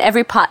partner, and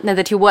every partner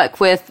that you work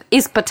with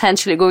is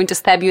potentially going to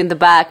stab you in the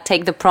back,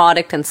 take the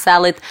product and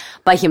sell it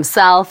by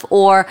himself,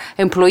 or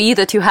employee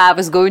that you have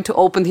is going to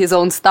open his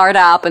own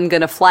startup and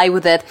going to fly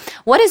with it.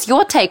 What is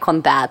your take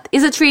on that?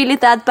 Is it really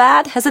that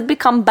bad? Has it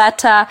become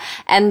better?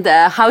 And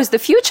how is the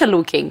future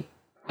looking?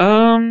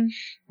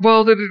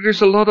 Well,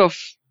 there's a lot of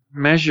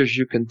measures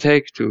you can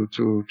take to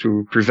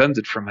prevent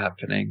it from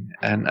happening.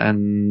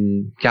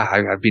 And yeah,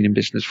 I've been in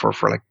business for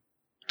like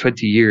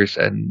 20 years,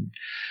 and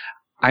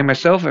I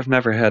myself have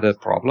never had a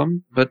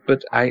problem,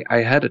 but I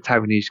had a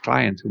Taiwanese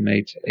client who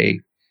made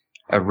a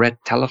red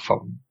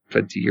telephone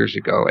 20 years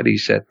ago, and he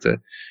said,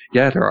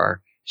 yeah, there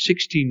are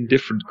 16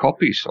 different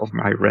copies of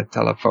my red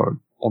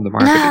telephone on the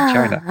market in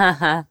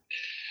China.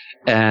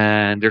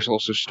 And there's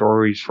also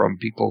stories from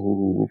people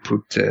who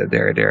put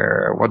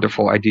their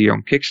wonderful idea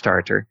on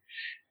Kickstarter,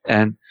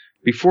 and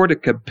before the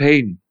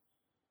campaign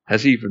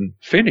has even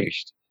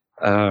finished,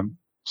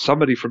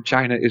 somebody from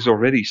China is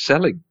already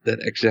selling that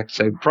exact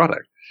same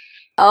product.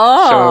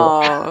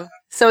 Oh,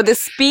 so the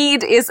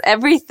speed is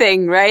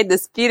everything, right? The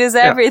speed is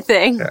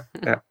everything.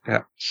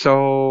 Yeah.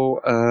 So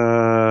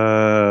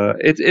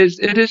it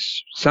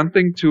is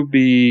something to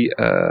be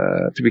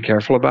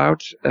careful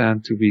about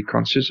and to be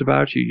conscious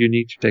about. You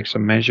need to take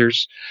some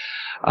measures.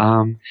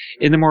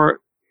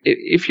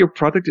 If your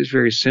product is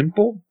very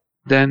simple,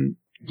 then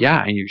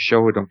yeah, and you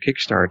show it on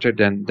Kickstarter,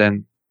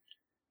 then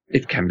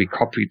it can be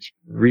copied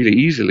really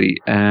easily.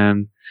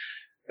 And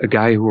a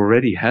guy who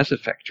already has a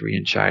factory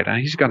in China,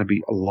 he's going to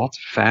be a lot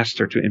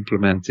faster to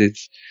implement it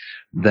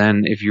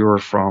than if you're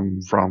from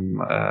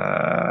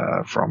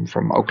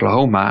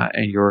Oklahoma,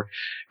 and you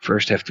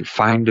first have to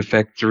find the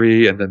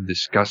factory and then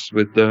discuss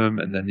with them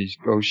and then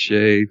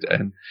negotiate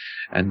and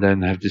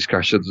then have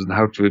discussions on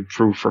how to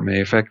improve for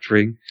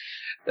manufacturing.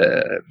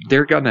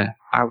 They're gonna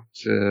outspeed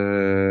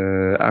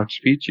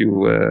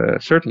you,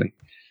 certainly.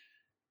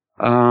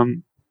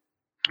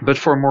 But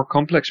for more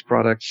complex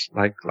products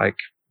like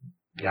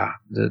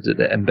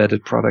the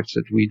embedded products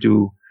that we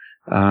do,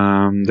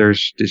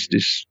 there's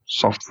this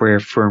software,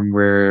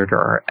 firmware, there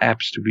are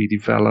apps to be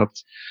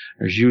developed,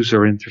 there's user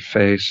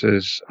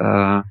interfaces,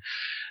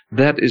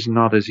 that is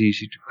not as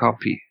easy to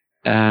copy.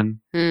 And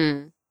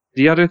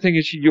The other thing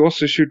is you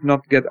also should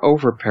not get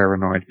over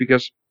paranoid,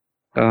 because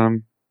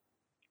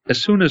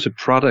as soon as a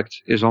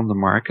product is on the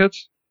market,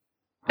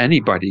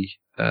 anybody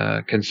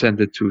can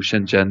send it to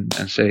Shenzhen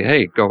and say,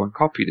 hey, go and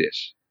copy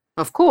this.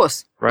 Of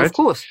course. Right? Of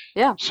course.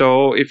 Yeah.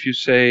 So if you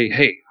say,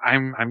 hey,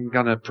 I'm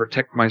going to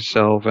protect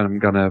myself and I'm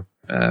going to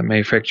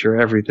manufacture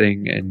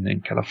everything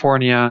in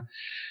California.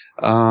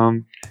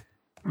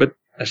 But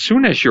as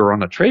soon as you're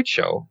on a trade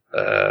show,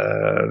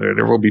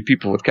 there will be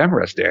people with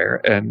cameras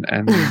there, and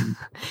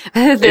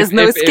there's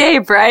no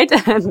escape, right?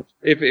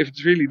 if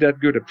it's really that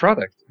good a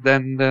product,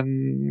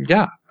 then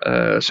yeah.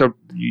 So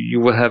you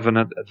will have an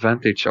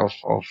advantage of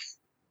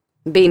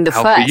being the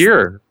half first a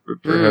year,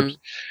 perhaps.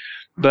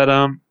 But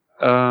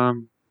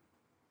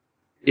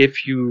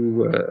if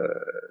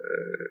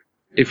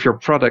your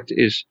product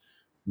is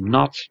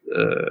not,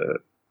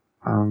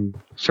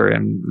 sorry,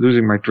 I'm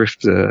losing my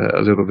drift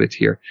a little bit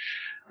here.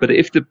 But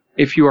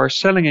if you are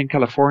selling in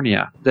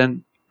California,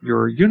 then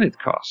your unit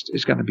cost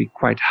is going to be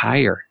quite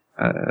higher,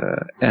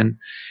 and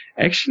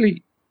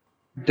actually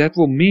that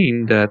will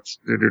mean that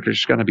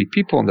there's going to be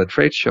people on the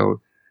trade show,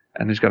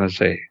 and it's going to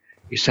say,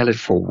 "You sell it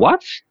for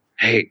what?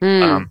 Hey,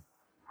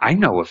 I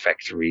know a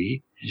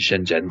factory in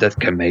Shenzhen that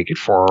can make it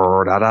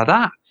for da da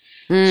da."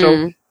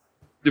 So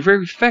the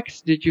very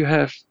fact that you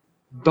have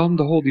done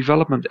the whole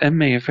development and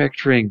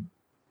manufacturing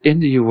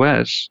in the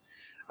US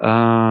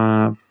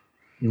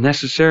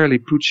necessarily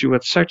puts you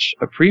at such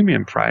a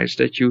premium price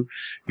that you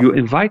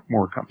invite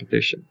more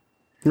competition.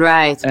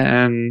 Right.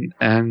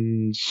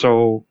 And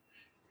so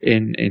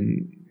in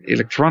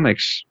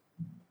electronics,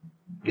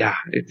 yeah,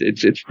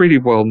 it's pretty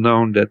well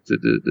known that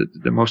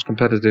the most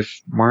competitive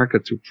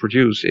market to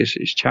produce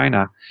is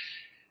China.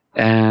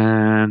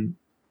 And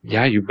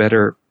yeah, you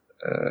better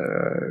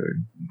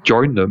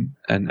join them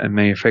and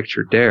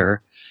manufacture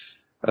there,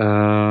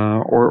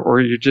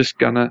 or you're just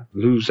gonna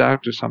lose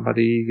out to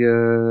somebody,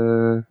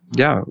 who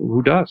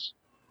does.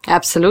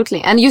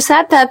 Absolutely. And you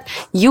said that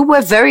you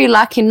were very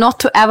lucky not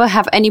to ever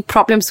have any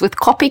problems with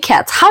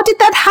copycats. How did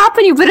that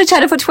happen? You've been in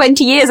China for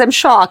 20 years. I'm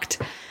shocked.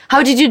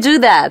 How did you do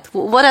that?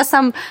 What are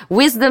some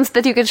wisdoms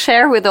that you can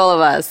share with all of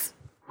us?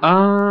 The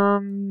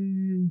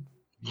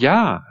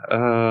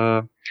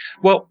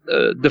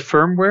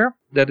firmware,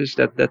 that is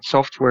that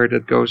software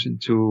that goes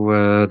into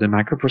the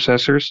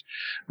microprocessors,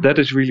 that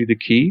is really the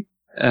key.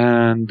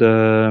 And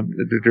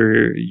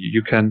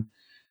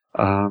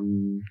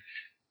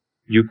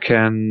you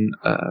can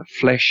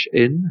flash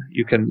in,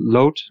 you can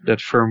load that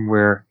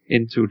firmware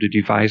into the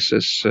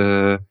devices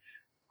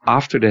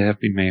after they have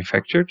been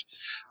manufactured.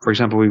 For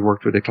example, we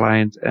worked with a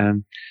client,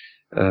 and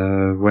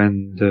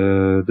when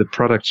the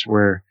products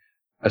were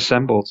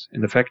assembled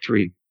in the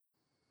factory,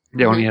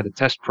 they only had a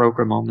test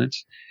program on it,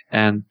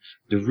 and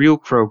the real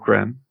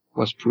program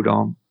was put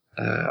on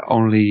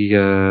only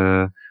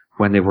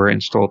when they were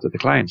installed at the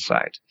client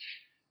side.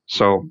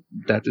 So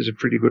that is a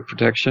pretty good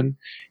protection.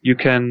 You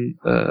can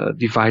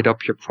divide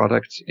up your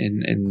product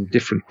in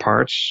different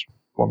parts.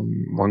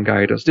 One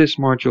guy does this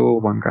module,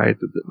 one guy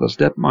does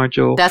that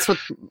module. That's what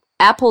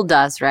Apple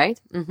does, right?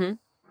 Mm-hmm.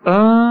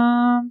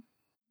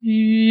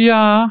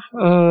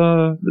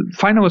 The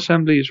final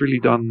assembly is really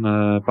done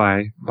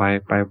by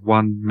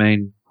one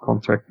main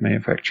contract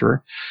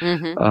manufacturer.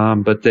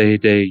 Mm-hmm. But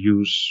they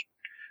use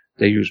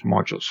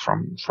modules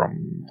from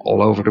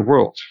all over the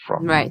world.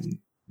 Right.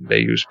 They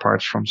use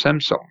parts from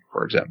Samsung,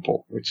 for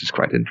example, which is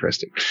quite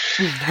interesting.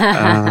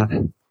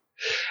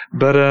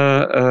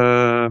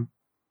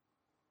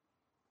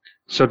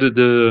 So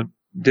the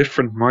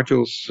different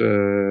modules,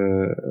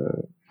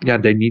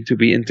 they need to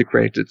be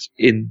integrated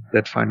in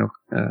that final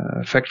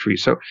factory.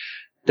 So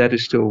that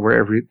is still where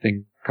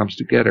everything comes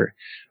together.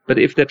 But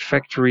if that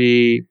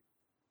factory,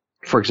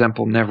 for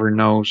example, never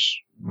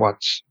knows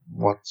what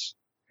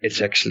it's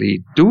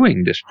actually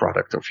doing, this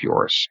product of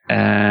yours,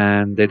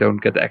 and they don't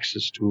get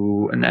access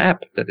to an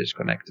app that is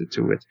connected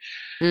to it,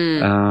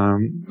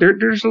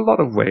 there's a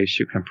lot of ways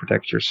you can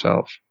protect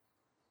yourself.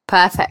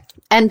 Perfect.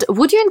 And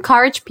would you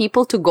encourage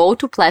people to go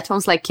to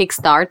platforms like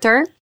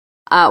Kickstarter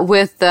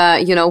with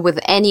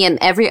any and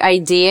every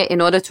idea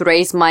in order to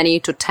raise money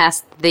to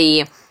test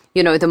the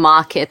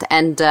market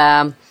and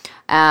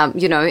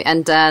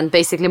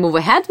basically move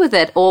ahead with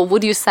it? Or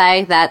would you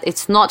say that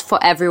it's not for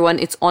everyone,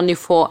 it's only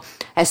for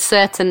a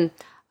certain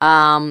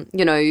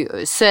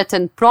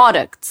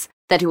products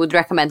that you would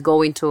recommend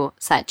going to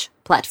such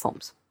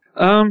platforms?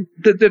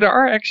 There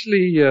are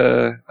actually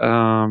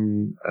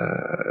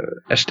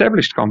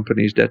established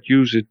companies that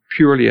use it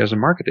purely as a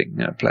marketing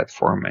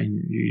platform,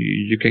 and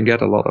you can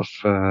get a lot of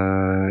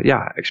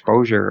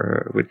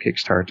exposure with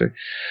Kickstarter.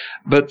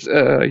 But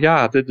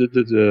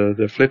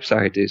the flip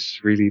side is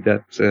really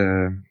that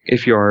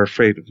if you are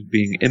afraid of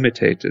being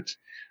imitated,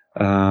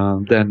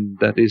 then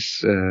that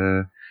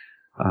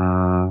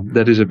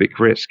is a big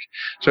risk.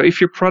 So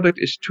if your product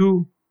is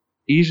too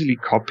easily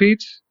copied,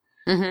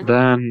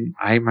 then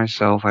I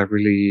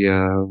really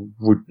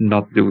would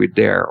not do it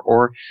there.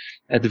 Or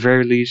at the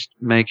very least,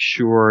 make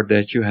sure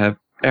that you have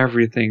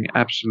everything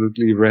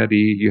absolutely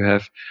ready. You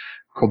have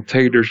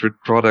containers with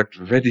product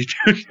ready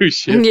to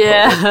ship.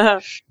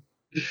 Yeah.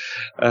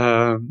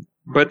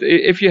 But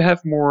if you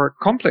have more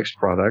complex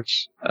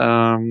products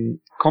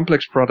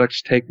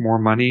take more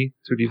money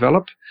to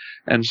develop.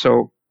 And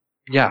so,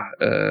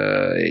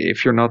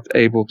 if you're not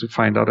able to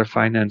find other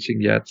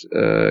financing yet,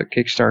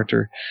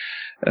 Kickstarter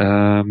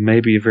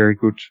may be a very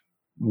good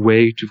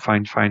way to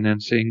find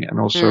financing, and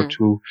also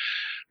to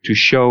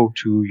show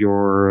to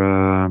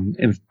your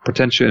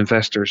potential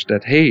investors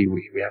that, hey,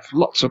 we have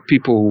lots of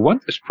people who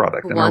want this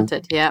product and are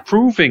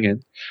proving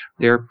it.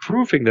 They're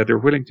proving that they're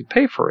willing to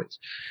pay for it.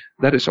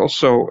 That is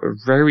also a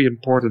very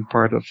important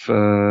part of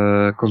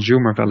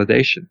consumer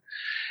validation.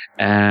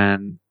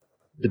 And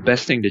the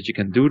best thing that you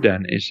can do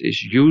then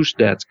is use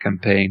that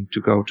campaign to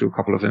go to a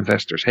couple of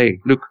investors. Hey,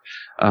 look,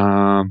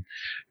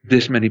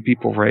 this many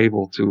people were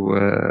able to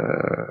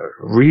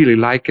really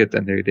like it,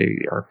 and they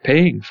are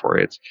paying for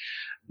it.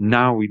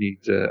 Now we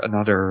need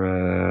another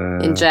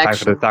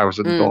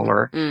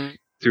 $500,000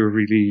 to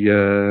really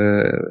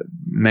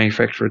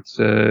manufacture it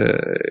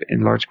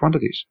in large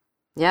quantities.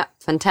 Yeah,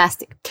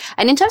 fantastic.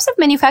 And in terms of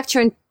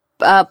manufacturing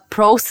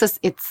process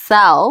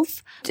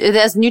itself,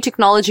 there's new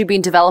technology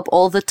being developed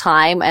all the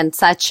time, and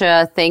such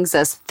things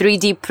as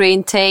 3D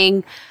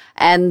printing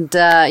and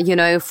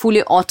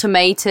fully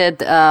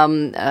automated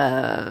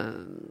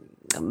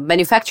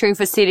manufacturing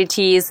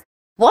facilities.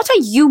 What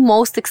are you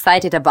most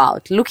excited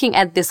about looking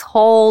at this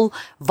whole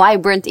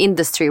vibrant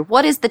industry?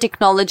 What is the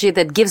technology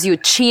that gives you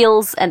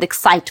chills and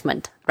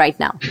excitement right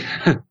now?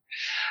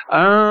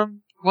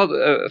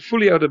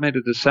 Fully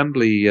automated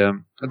assembly.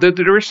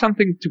 There is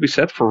something to be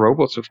said for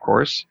robots, of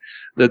course.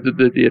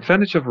 The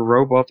advantage of a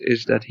robot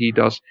is that he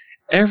does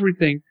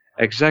everything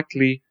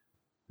exactly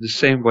the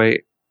same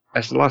way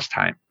as the last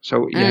time.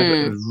 So you have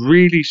a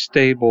really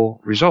stable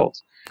result.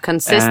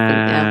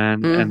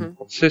 Consistent, and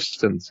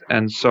consistent.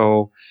 And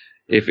so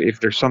if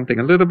there's something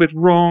a little bit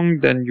wrong,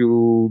 then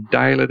you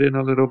dial it in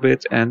a little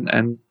bit,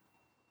 and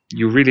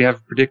you really have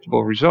a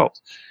predictable result.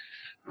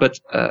 But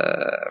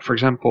for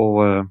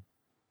example,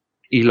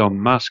 Elon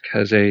Musk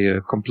has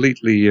a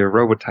completely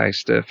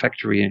robotized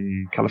factory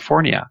in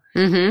California.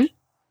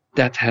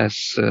 That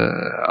has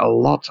a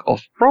lot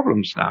of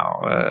problems now.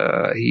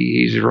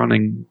 He's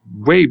running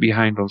way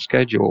behind on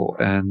schedule,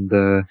 and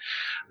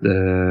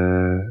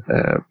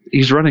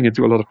he's running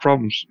into a lot of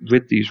problems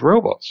with these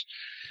robots.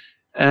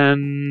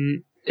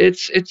 And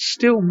it's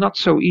still not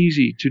so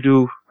easy to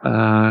do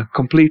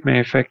complete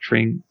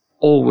manufacturing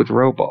all with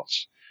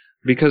robots,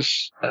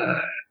 because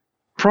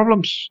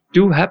problems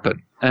do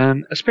happen.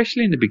 And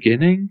especially in the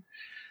beginning,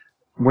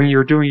 when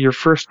you're doing your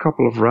first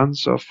couple of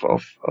runs of a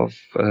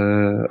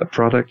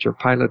product, your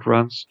pilot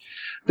runs,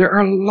 there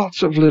are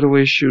lots of little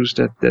issues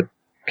that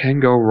can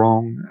go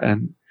wrong.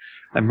 And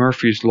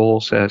Murphy's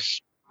Law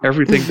says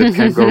everything that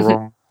can go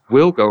wrong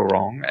will go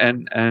wrong.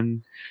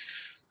 And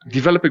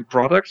developing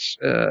products,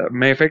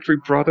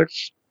 manufacturing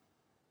products,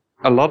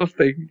 a lot of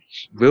things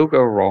will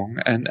go wrong,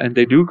 and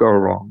they do go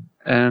wrong.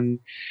 And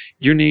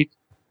you need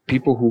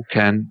people who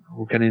can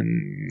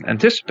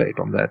anticipate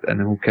on that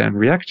and who can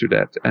react to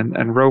that.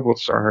 And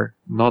robots are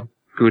not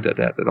good at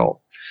that at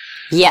all.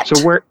 Yet. So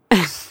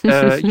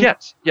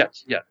yet,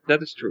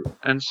 that is true.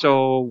 And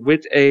so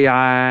with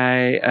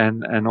AI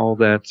and all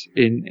that,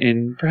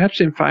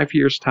 perhaps in 5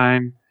 years'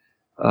 time,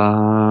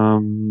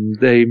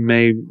 they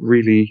may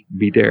really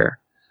be there.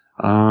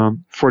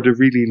 For the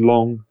really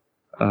long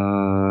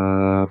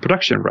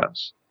production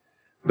runs.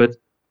 But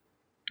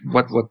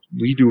what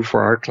we do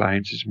for our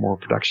clients is more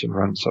production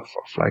runs of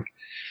like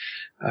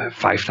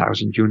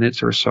 5,000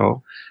 units or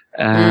so.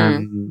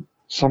 And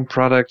some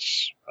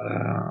products,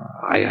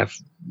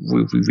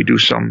 we do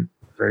some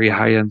very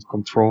high-end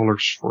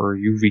controllers for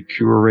UV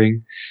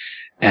curing,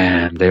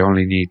 and they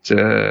only need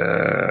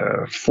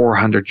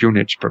 400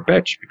 units per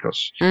batch,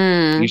 because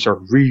these are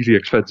really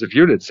expensive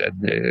units, and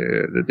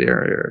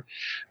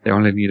they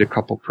only need a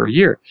couple per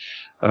year,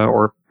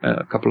 or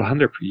a couple of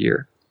hundred per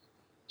year.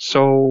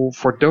 So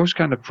for those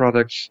kind of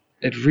products,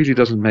 it really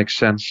doesn't make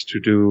sense to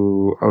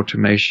do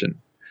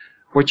automation.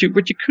 What you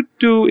could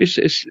do is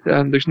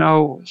there's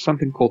now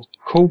something called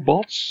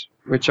cobots,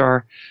 which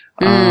are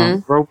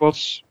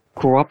robots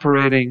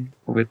cooperating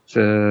with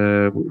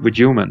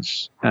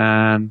humans,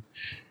 and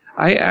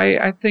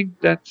I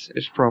think that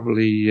is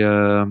probably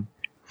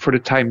for the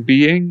time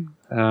being.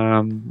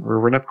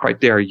 We're not quite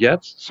there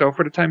yet, so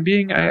for the time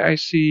being, I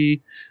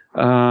see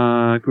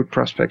good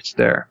prospects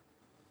there.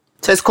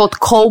 So it's called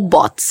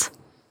cobots.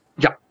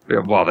 Yeah.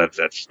 Well, that's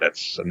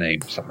a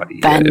name somebody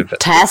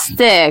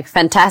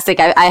Fantastic.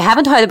 I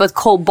haven't heard about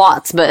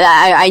cobots, but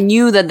I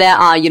knew that there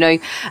are,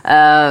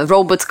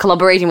 robots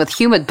collaborating with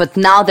humans, but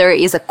now there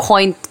is a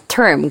coined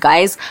term,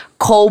 guys,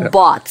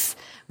 cobots.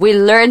 We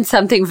learned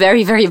something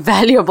very, very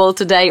valuable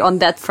today on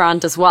that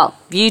front as well.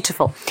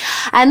 Beautiful.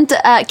 And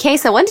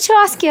Case, I wanted to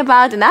ask you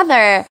about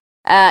another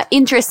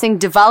interesting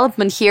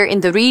development here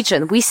in the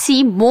region. We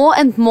see more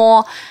and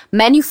more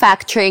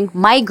manufacturing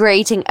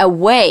migrating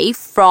away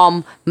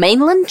from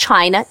mainland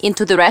China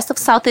into the rest of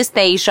Southeast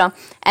Asia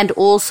and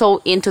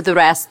also into the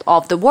rest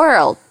of the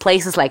world,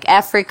 places like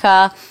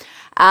Africa.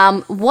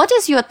 What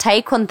is your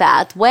take on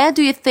that? Where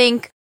do you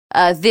think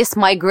this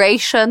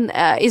migration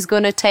is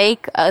going to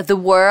take the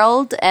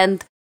world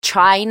and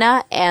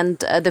China and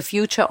the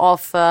future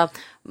of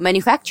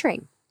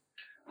manufacturing?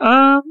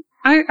 I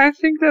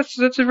think that's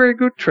a very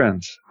good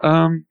trend.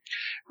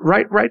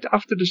 Right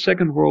after the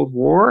Second World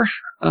War,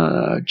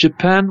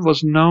 Japan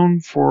was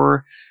known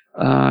for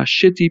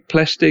shitty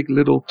plastic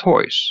little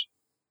toys.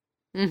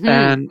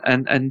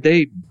 Mm-hmm. And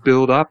they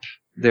built up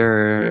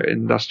their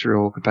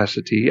industrial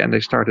capacity, and they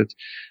started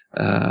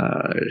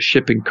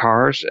shipping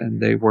cars,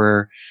 and they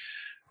were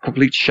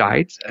complete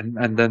shite,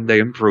 and then they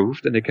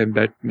improved, and they came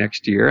back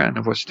next year, and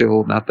it was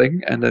still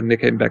nothing, and then they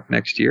came back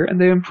next year, and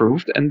they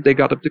improved, and they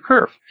got up the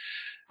curve.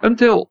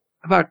 Until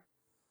about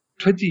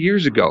 20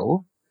 years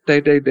ago,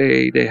 they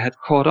had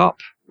caught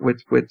up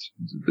with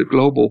the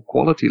global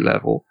quality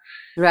level.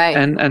 Right.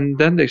 And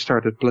then they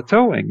started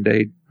plateauing.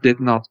 They did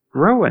not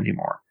grow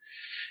anymore.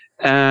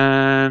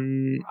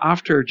 And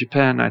after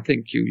Japan, I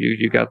think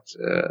you got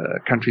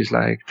countries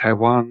like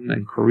Taiwan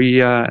and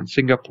Korea and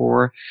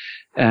Singapore.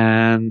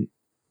 And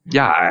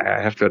yeah,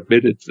 I have to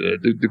admit it,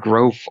 the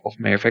growth of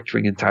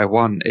manufacturing in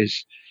Taiwan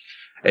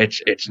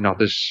it's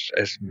not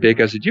as big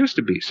as it used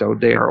to be. So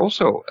they are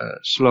also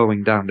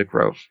slowing down the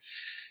growth.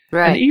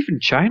 Right. And even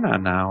China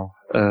now,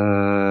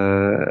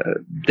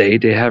 they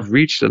have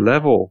reached a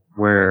level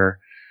where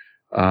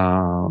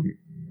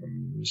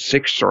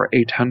 600 or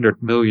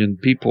 800 million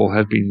people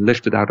have been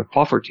lifted out of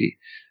poverty,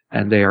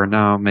 and they are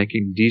now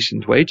making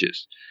decent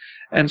wages.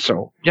 And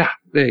so, yeah,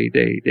 they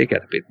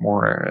get a bit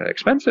more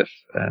expensive,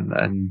 but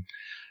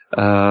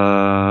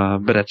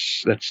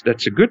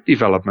that's a good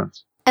development.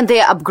 And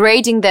they are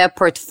upgrading their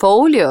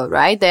portfolio,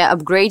 right? They are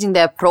upgrading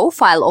their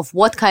profile of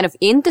what kind of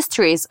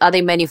industries are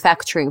they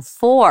manufacturing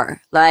for.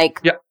 Like,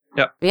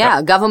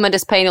 yeah. Government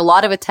is paying a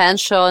lot of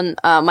attention.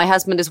 My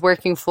husband is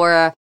working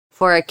for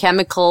a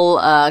chemical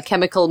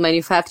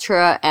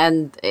manufacturer,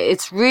 and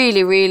it's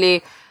really,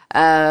 really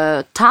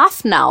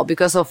tough now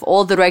because of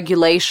all the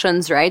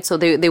regulations, right? So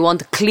they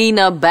want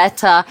cleaner,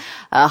 better,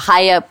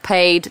 higher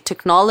paid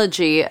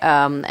technology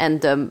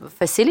and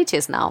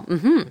facilities now.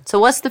 Mm-hmm. So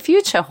what's the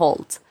future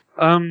hold?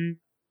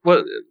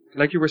 Well,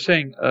 like you were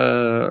saying,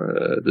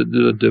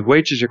 the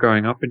wages are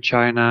going up in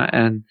China,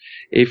 and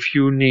if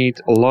you need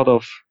a lot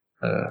of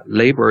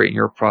labor in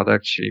your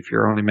products, if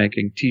you're only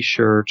making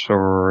T-shirts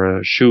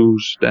or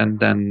shoes, then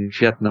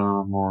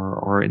Vietnam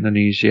or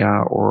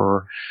Indonesia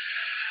or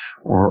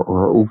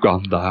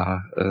Uganda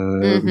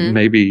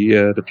maybe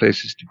the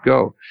places to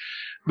go.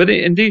 But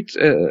indeed,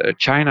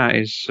 China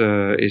is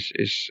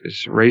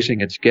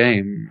raising its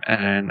game,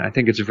 and I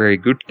think it's a very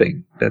good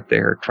thing that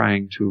they're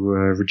trying to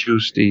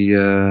reduce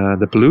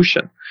the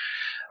pollution.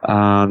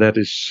 That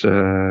is,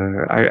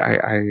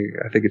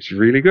 I think it's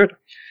really good,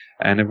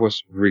 and it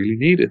was really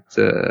needed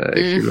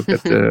if you look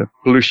at the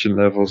pollution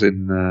levels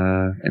in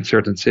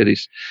certain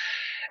cities.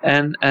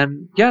 And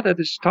yeah, that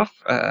is tough.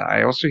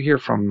 I also hear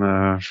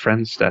from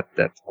friends that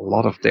a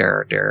lot of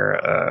their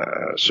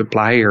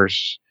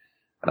suppliers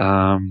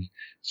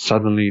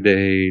suddenly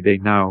they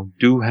now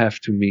do have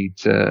to meet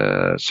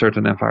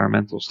certain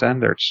environmental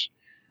standards,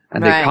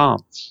 and they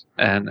can't,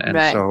 and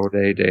so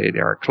they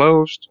are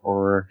closed,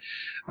 or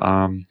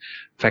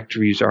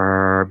factories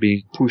are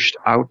being pushed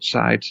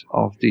outside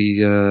of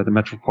the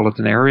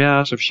metropolitan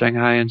areas of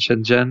Shanghai and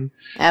Shenzhen.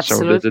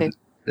 Absolutely. So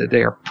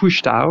they are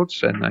pushed out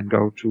and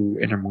go to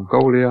Inner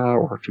Mongolia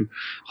or to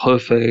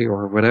Huawei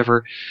or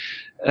whatever.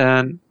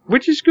 And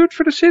which is good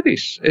for the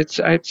cities. It's.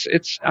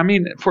 I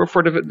mean, for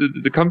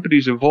the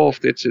companies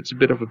involved, it's a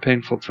bit of a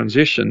painful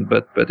transition,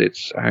 but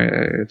it's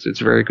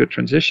a very good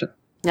transition.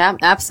 Yeah,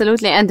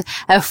 absolutely. And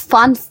a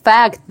fun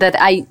fact that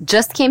I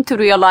just came to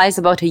realize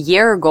about a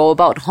year ago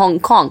about Hong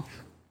Kong: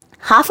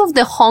 half of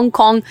the Hong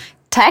Kong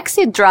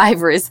taxi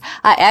drivers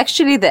are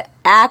actually the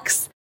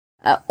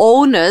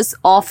owners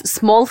of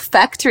small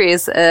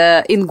factories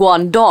in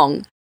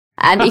Guangdong.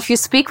 And if you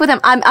speak with them,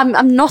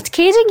 I'm not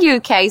kidding you,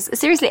 Case.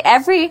 Seriously,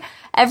 every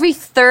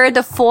third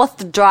or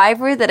fourth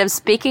driver that I'm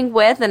speaking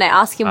with, and I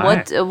ask him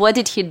what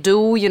did he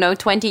do,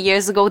 20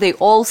 years ago, they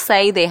all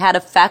say they had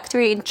a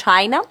factory in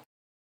China.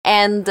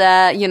 And,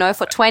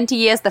 for 20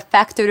 years, the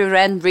factory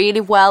ran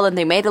really well, and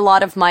they made a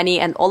lot of money,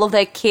 and all of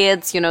their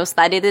kids,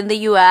 studied in the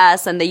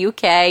US and the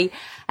UK,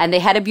 and they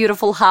had a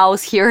beautiful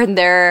house here and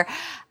there.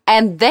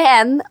 And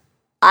then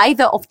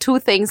either of two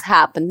things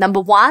happened.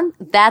 Number one,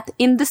 that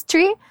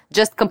industry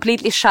just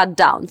completely shut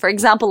down. For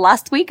example,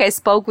 last week I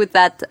spoke with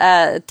that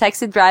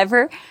taxi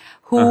driver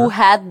who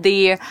had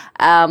the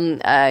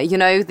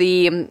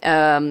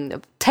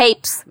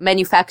tapes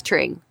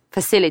manufacturing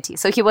facility.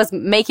 So he was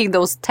making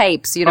those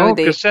tapes, the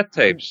cassette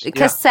tapes.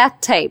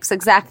 Cassette tapes,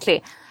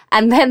 exactly.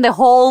 And then the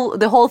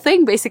whole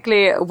thing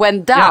basically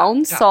went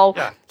down.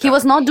 He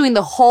was not doing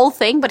the whole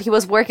thing, but he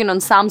was working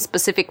on some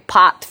specific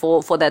part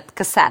for that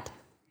cassette.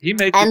 He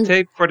made the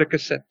tape for the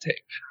cassette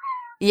tape.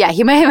 Yeah,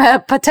 he made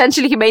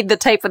the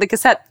tape for the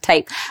cassette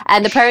tape.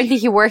 And apparently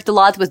he worked a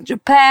lot with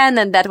Japan,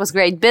 and that was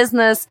great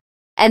business.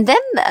 And then,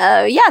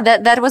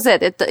 that was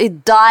it.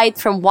 It died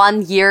from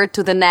one year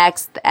to the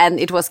next, and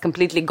it was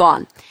completely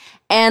gone.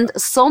 And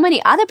so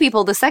many other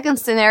people. The second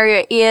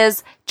scenario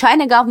is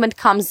China government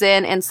comes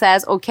in and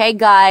says, okay,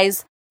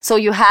 guys, so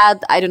you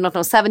had, I do not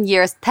know, 7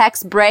 years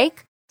tax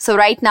break. So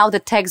right now the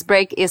tax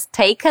break is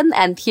taken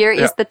and here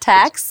is the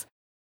tax.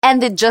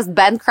 And it just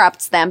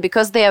bankrupts them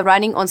because they are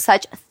running on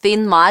such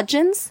thin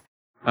margins.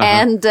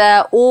 And,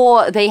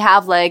 or they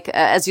have like,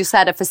 as you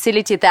said, a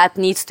facility that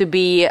needs to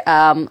be,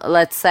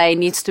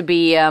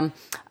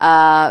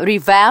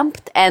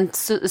 revamped and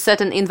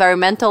certain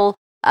environmental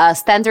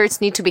standards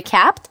need to be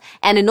kept.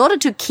 And in order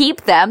to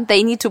keep them,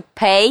 they need to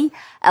pay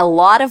a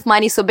lot of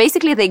money. So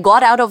basically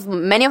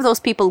many of those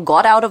people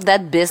got out of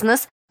that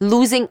business,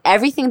 losing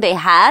everything they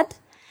had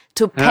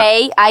to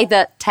pay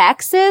either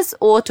taxes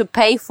or to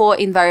pay for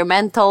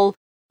environmental,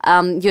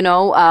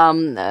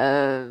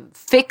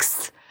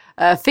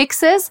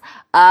 fixes.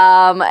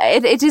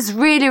 It is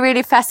really,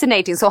 really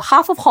fascinating. So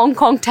half of Hong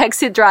Kong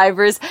taxi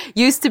drivers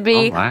used to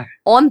be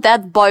on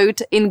that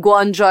boat in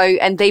Guangzhou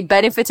and they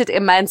benefited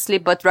immensely.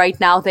 But right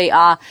now they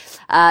are,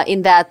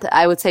 in that,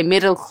 I would say,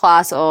 middle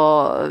class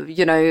or,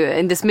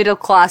 in this middle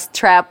class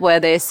trap where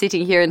they're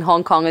sitting here in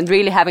Hong Kong and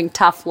really having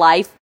tough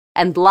life.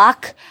 And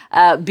luck,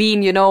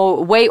 being,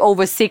 way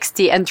over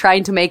 60 and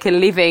trying to make a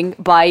living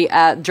by,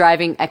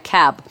 driving a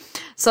cab.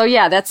 So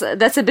yeah, that's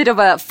a bit of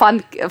a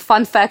fun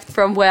fact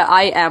from where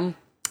I am.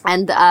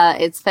 And,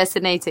 it's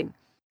fascinating.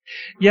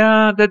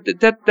 Yeah,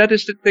 that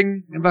is the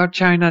thing about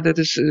China that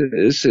is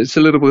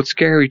a little bit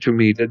scary to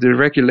me, that the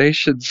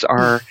regulations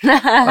are,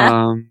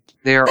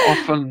 they are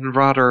often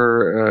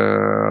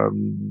rather,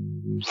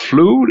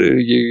 fluid.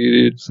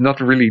 It's not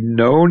really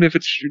known if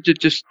it's, you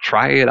just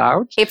try it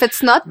out. If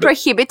it's not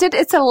prohibited,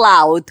 it's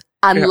allowed.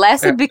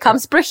 Unless it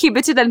becomes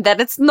prohibited and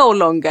then it's no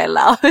longer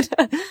allowed.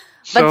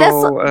 But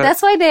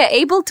that's why they're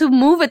able to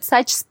move at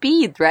such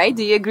speed, right?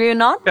 Do you agree or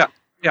not? Yeah.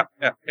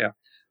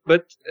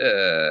 But,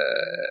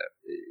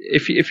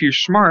 if you're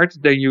smart,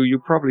 then you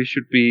probably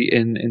should be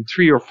in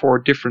 3 or 4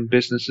 different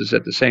businesses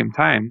at the same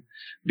time,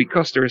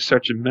 because there is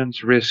such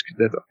immense risk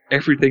that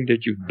everything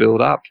that you've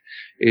built up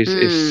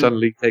is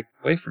suddenly taken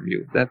away from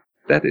you. That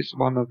is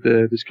one of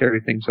the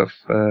scary things of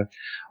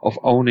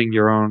owning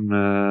your own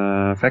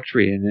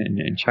factory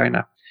in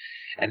China.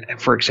 And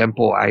for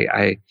example,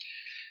 I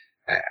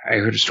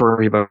heard a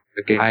story about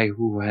a guy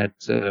who had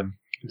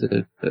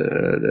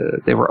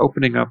they were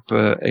opening up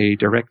a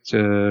direct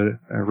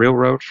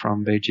railroad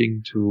from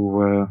Beijing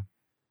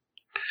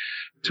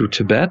to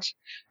Tibet,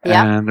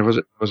 and there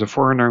was a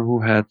foreigner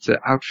who had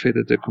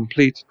outfitted a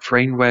complete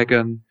train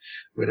wagon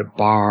with a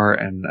bar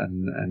and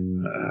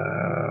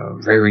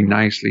very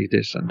nicely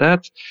this and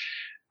that,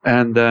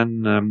 and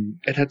then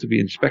it had to be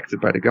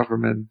inspected by the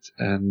government,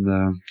 and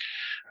the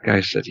guy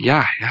said,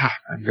 "Yeah,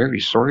 I'm very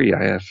sorry,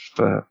 I have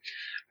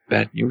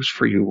bad news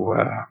for you.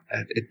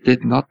 It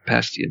did not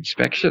pass the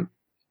inspection,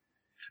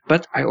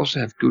 but I also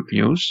have good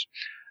news.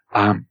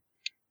 A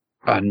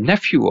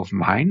nephew of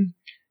mine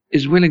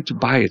is willing to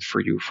buy it for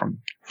you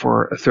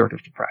for a third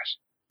of the price."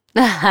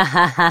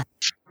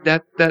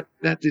 That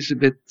is a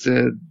bit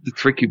the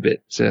tricky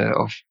bit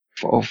of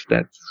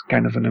that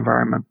kind of an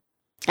environment.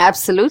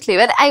 Absolutely.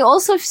 But I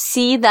also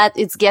see that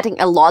it's getting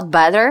a lot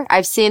better.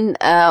 I've seen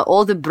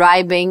all the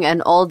bribing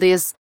and all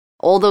those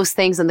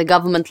things on the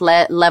government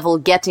level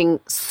getting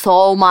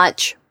so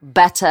much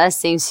better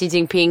since Xi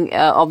Jinping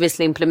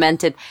obviously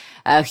implemented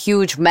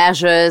huge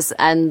measures,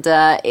 and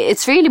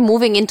it's really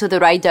moving into the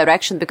right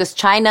direction, because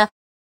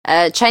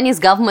Chinese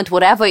government,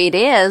 whatever it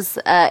is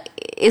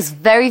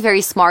very,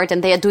 very smart,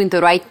 and they are doing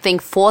the right thing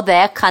for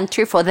their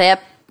country, for their,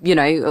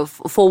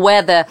 for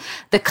where the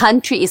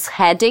country is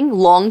heading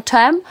long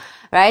term.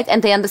 Right?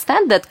 And they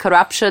understand that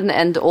corruption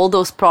and all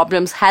those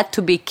problems had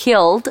to be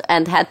killed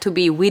and had to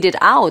be weeded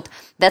out.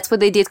 That's what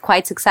they did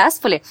quite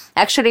successfully.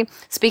 Actually,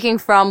 speaking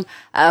from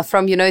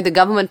the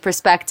government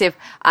perspective,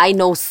 I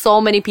know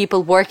so many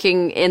people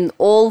working in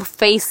all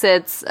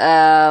facets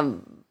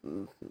of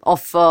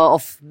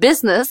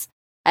business,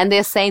 and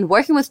they're saying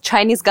working with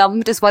Chinese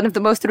government is one of the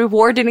most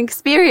rewarding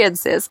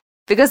experiences,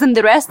 because in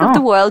the rest of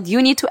the world,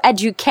 you need to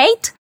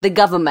educate the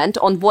government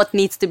on what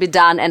needs to be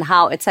done and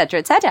how,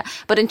 etc., etc.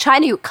 But in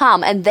China, you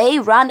come and they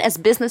run as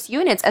business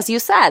units, as you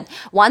said.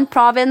 One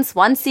province,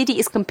 one city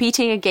is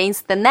competing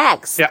against the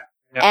next.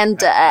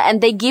 And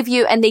they give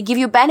you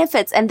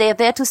benefits, and they're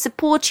there to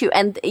support you.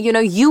 And,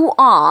 you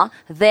are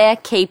their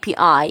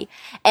KPI,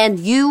 and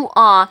you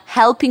are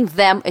helping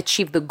them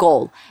achieve the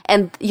goal.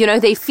 And,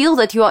 they feel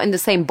that you are in the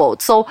same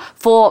boat. So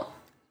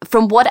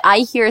from what I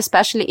hear,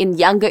 especially in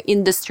younger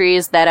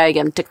industries that are,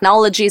 again,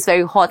 technology is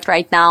very hot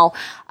right now.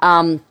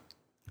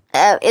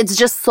 It's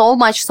just so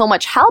much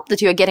help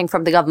that you're getting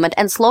from the government,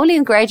 and slowly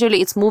and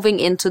gradually it's moving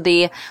into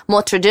the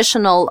more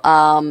traditional,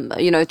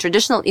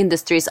 traditional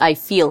industries, I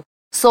feel.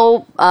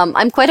 So,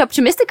 I'm quite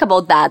optimistic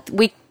about that.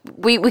 We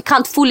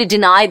can't fully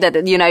deny that,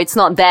 it's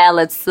not there.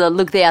 Let's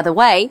look the other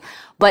way,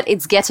 but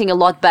it's getting a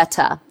lot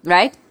better,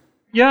 right?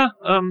 Yeah,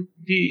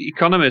 the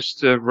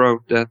Economist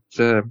wrote that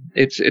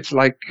it's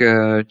like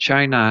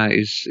China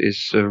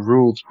is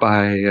ruled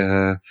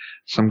by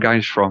some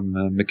guys from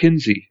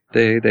McKinsey.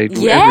 They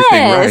do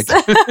everything right.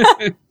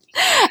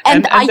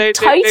 And I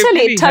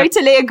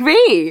totally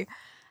agree.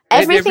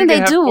 Everything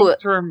they do.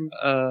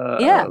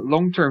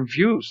 Long-term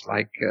views,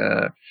 like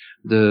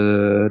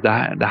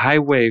the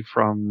highway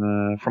from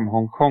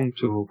Hong Kong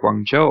to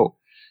Guangzhou.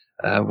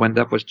 When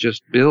that was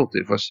just built,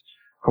 it was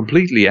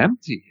completely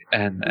empty,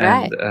 and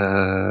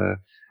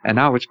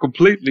now it's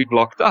completely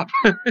blocked up.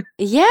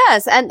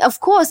 Yes, and of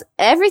course,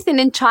 everything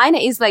in China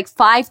is like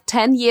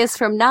 5-10 years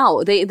from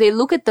now. They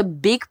look at the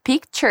big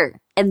picture,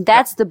 and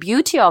that's the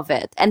beauty of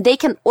it. And they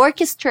can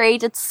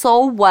orchestrate it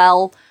so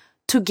well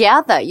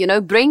together,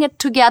 bring it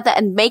together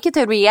and make it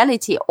a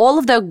reality. All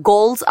of their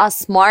goals are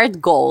smart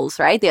goals,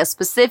 right? They're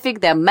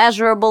specific, they're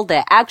measurable,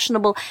 they're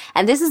actionable.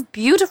 And this is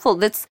beautiful.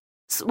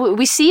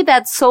 We see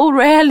that so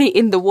rarely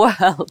in the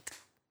world.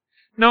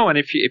 No, and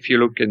if you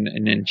look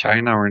in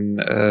China, or in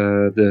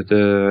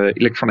the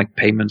electronic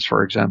payments,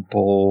 for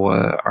example,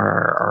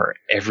 are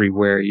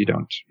everywhere. You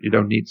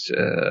don't need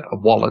a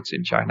wallet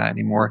in China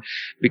anymore,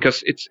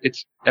 because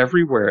it's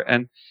everywhere.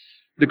 And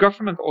the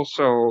government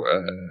also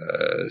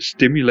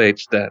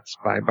stimulates that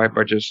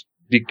by just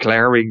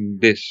declaring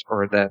this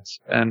or that.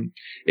 And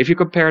if you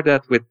compare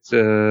that with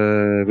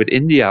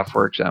India,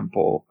 for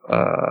example,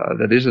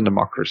 that is a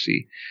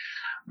democracy.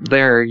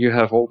 There you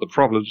have all the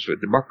problems with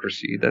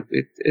democracy, that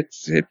it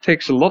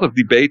takes a lot of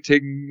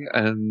debating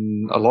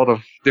and a lot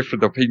of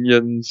different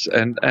opinions,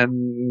 and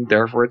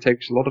therefore it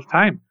takes a lot of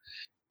time.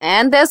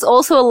 And there's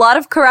also a lot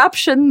of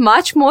corruption,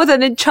 much more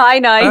than in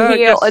China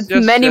at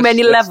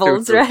many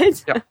levels,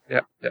 right?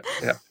 Yeah.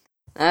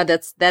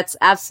 That's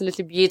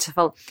absolutely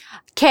beautiful.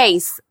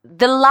 Case,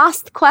 the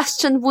last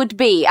question would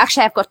be,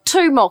 actually I've got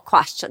 2 more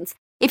questions.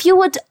 If you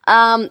would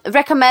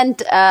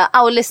recommend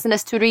our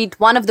listeners to read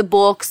one of the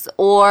books,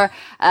 or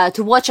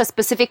to watch a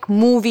specific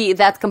movie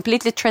that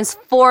completely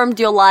transformed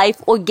your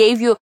life or gave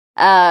you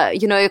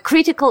a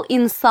critical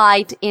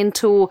insight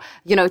into,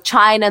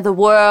 China, the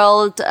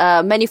world,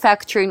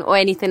 manufacturing, or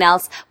anything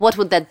else, what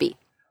would that be?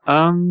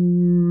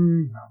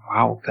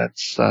 Wow,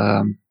 that's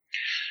on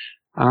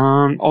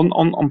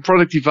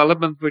product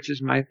development, which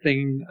is my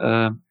thing.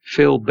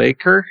 Phil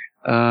Baker,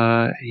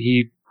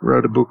 he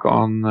wrote a book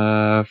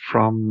on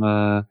from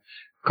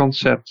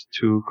concept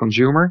to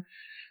consumer.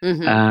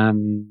 Mm-hmm.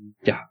 And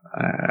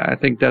I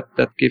think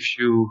that gives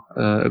you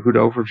a good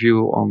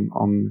overview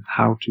on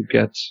how to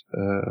get.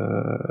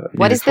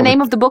 What is the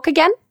name of the book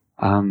again?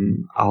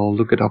 I'll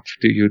look it up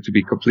to you to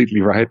be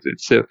completely right.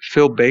 It's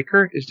Phil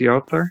Baker is the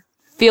author.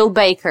 Phil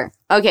Baker.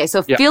 Okay,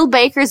 so Phil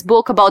Baker's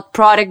book about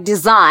product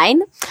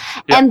design.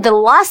 Yeah. And the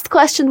last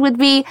question would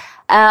be,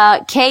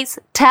 Case,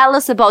 tell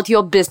us about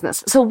your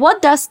business. So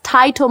what does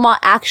Titoma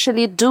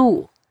actually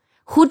do?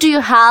 Who do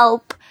you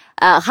help?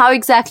 How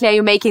exactly are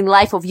you making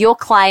life of your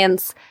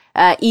clients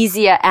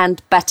easier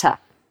and better?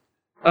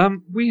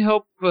 We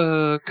help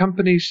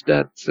companies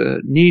that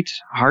need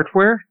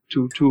hardware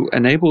to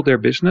enable their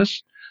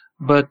business,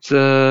 but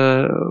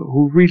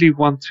who really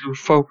want to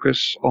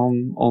focus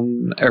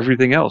on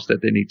everything else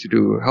that they need to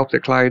do, help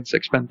their clients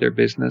expand their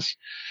business.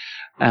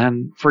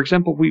 And for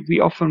example, we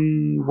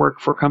often work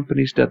for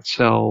companies that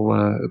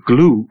sell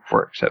glue,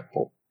 for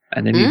example,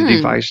 and they need a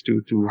device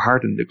to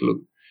harden the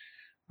glue.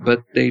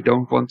 But they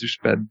don't want to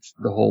spend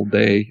the whole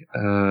day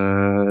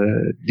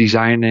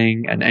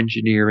designing and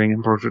engineering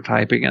and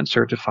prototyping and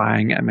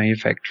certifying and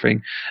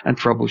manufacturing and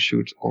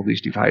troubleshoot all these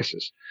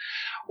devices.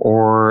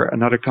 Or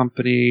another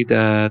company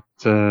that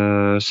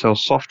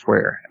sells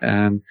software,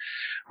 and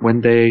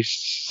when they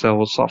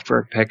sell a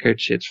software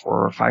package, it's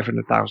for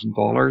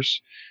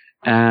 $500,000,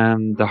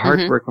 and the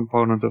hardware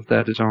component of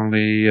that is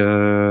only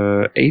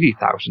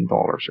 $80,000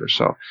 or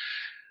so.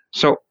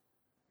 So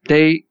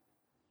they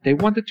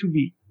want it to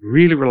be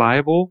really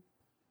reliable,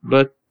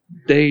 but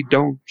they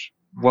don't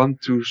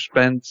want to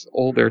spend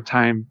all their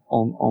time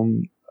on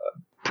a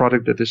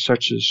product that is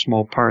such a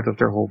small part of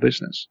their whole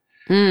business.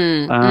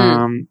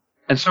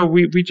 And so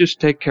we just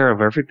take care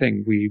of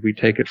everything. We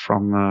take it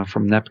from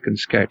napkin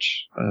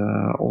sketch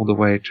all the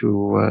way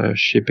to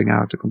shipping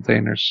out the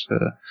containers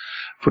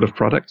full of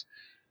product.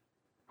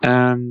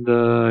 And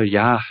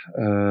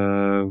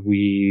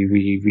we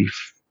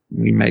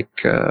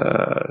make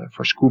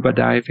for scuba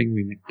diving,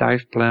 we make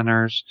dive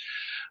planners.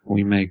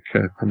 We make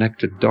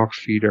connected dog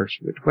feeders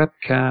with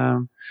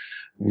webcam.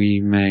 We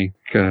make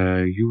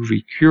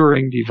UV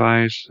curing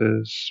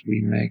devices. We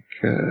make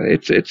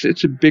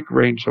it's a big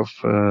range of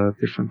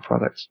different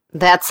products.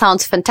 That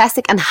sounds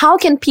fantastic. And how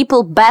can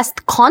people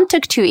best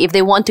contact you if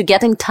they want to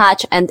get in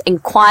touch and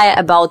inquire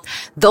about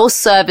those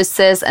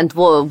services and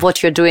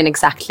what you're doing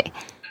exactly?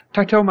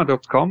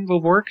 Titoma.com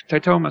will work.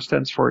 Titoma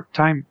stands for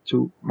Time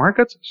to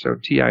Market, so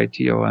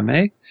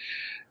Titoma.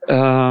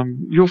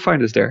 You'll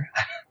find us there.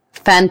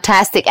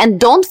 Fantastic. And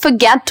don't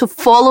forget to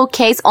follow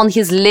Case on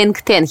his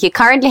LinkedIn. He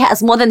currently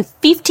has more than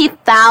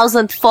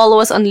 50,000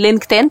 followers on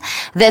LinkedIn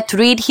that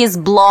read his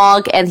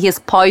blog and his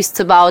posts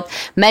about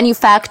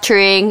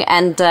manufacturing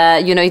and,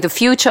 the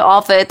future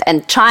of it,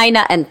 and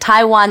China and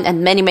Taiwan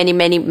and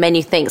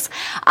many things.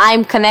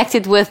 I'm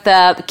connected with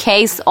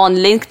Case on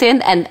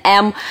LinkedIn and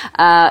am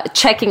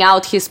checking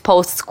out his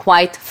posts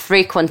quite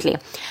frequently.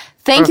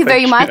 Thank you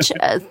very much.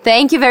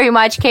 Thank you very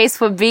much, Case,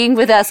 for being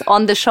with us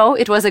on the show.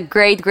 It was a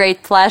great,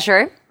 great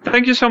pleasure.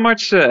 Thank you so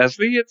much,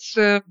 Ashley. It's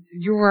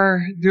you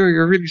are doing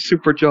a really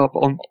super job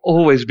on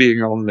always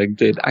being on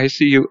LinkedIn. I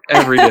see you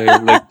every day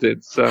on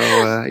LinkedIn. So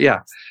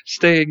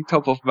staying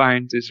top of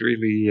mind is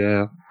really,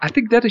 I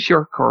think that is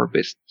your core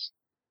business.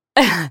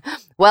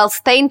 Well,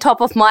 staying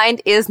top of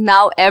mind is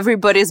now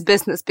everybody's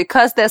business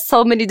because there's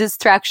so many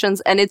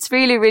distractions, and it's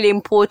really, really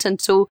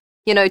important to,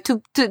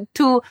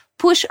 to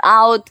push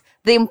out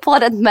the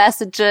important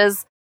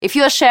messages. If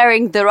you're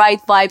sharing the right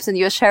vibes and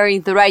you're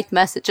sharing the right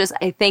messages,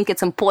 I think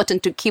it's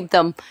important to keep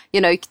them,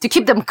 to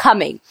keep them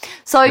coming.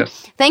 So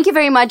yes. Thank you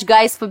very much,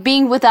 guys, for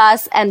being with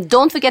us. And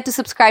don't forget to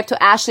subscribe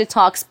to Ashley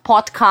Talks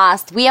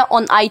podcast. We are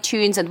on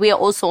iTunes and we are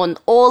also on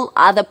all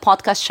other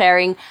podcast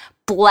sharing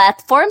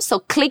platforms. So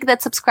click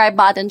that subscribe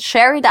button,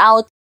 share it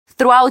out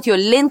throughout your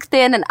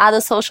LinkedIn and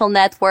other social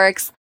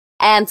networks.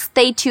 And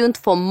stay tuned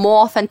for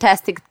more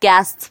fantastic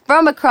guests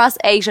from across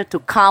Asia to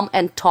come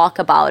and talk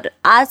about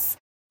us.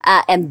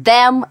 And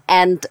them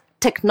and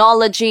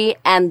technology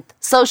and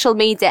social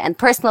media and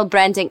personal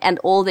branding and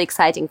all the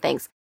exciting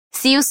things.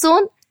 See you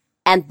soon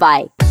and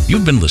bye.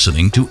 You've been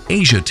listening to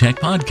Asia Tech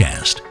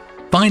Podcast.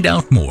 Find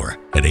out more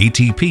at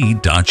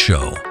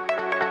atp.show.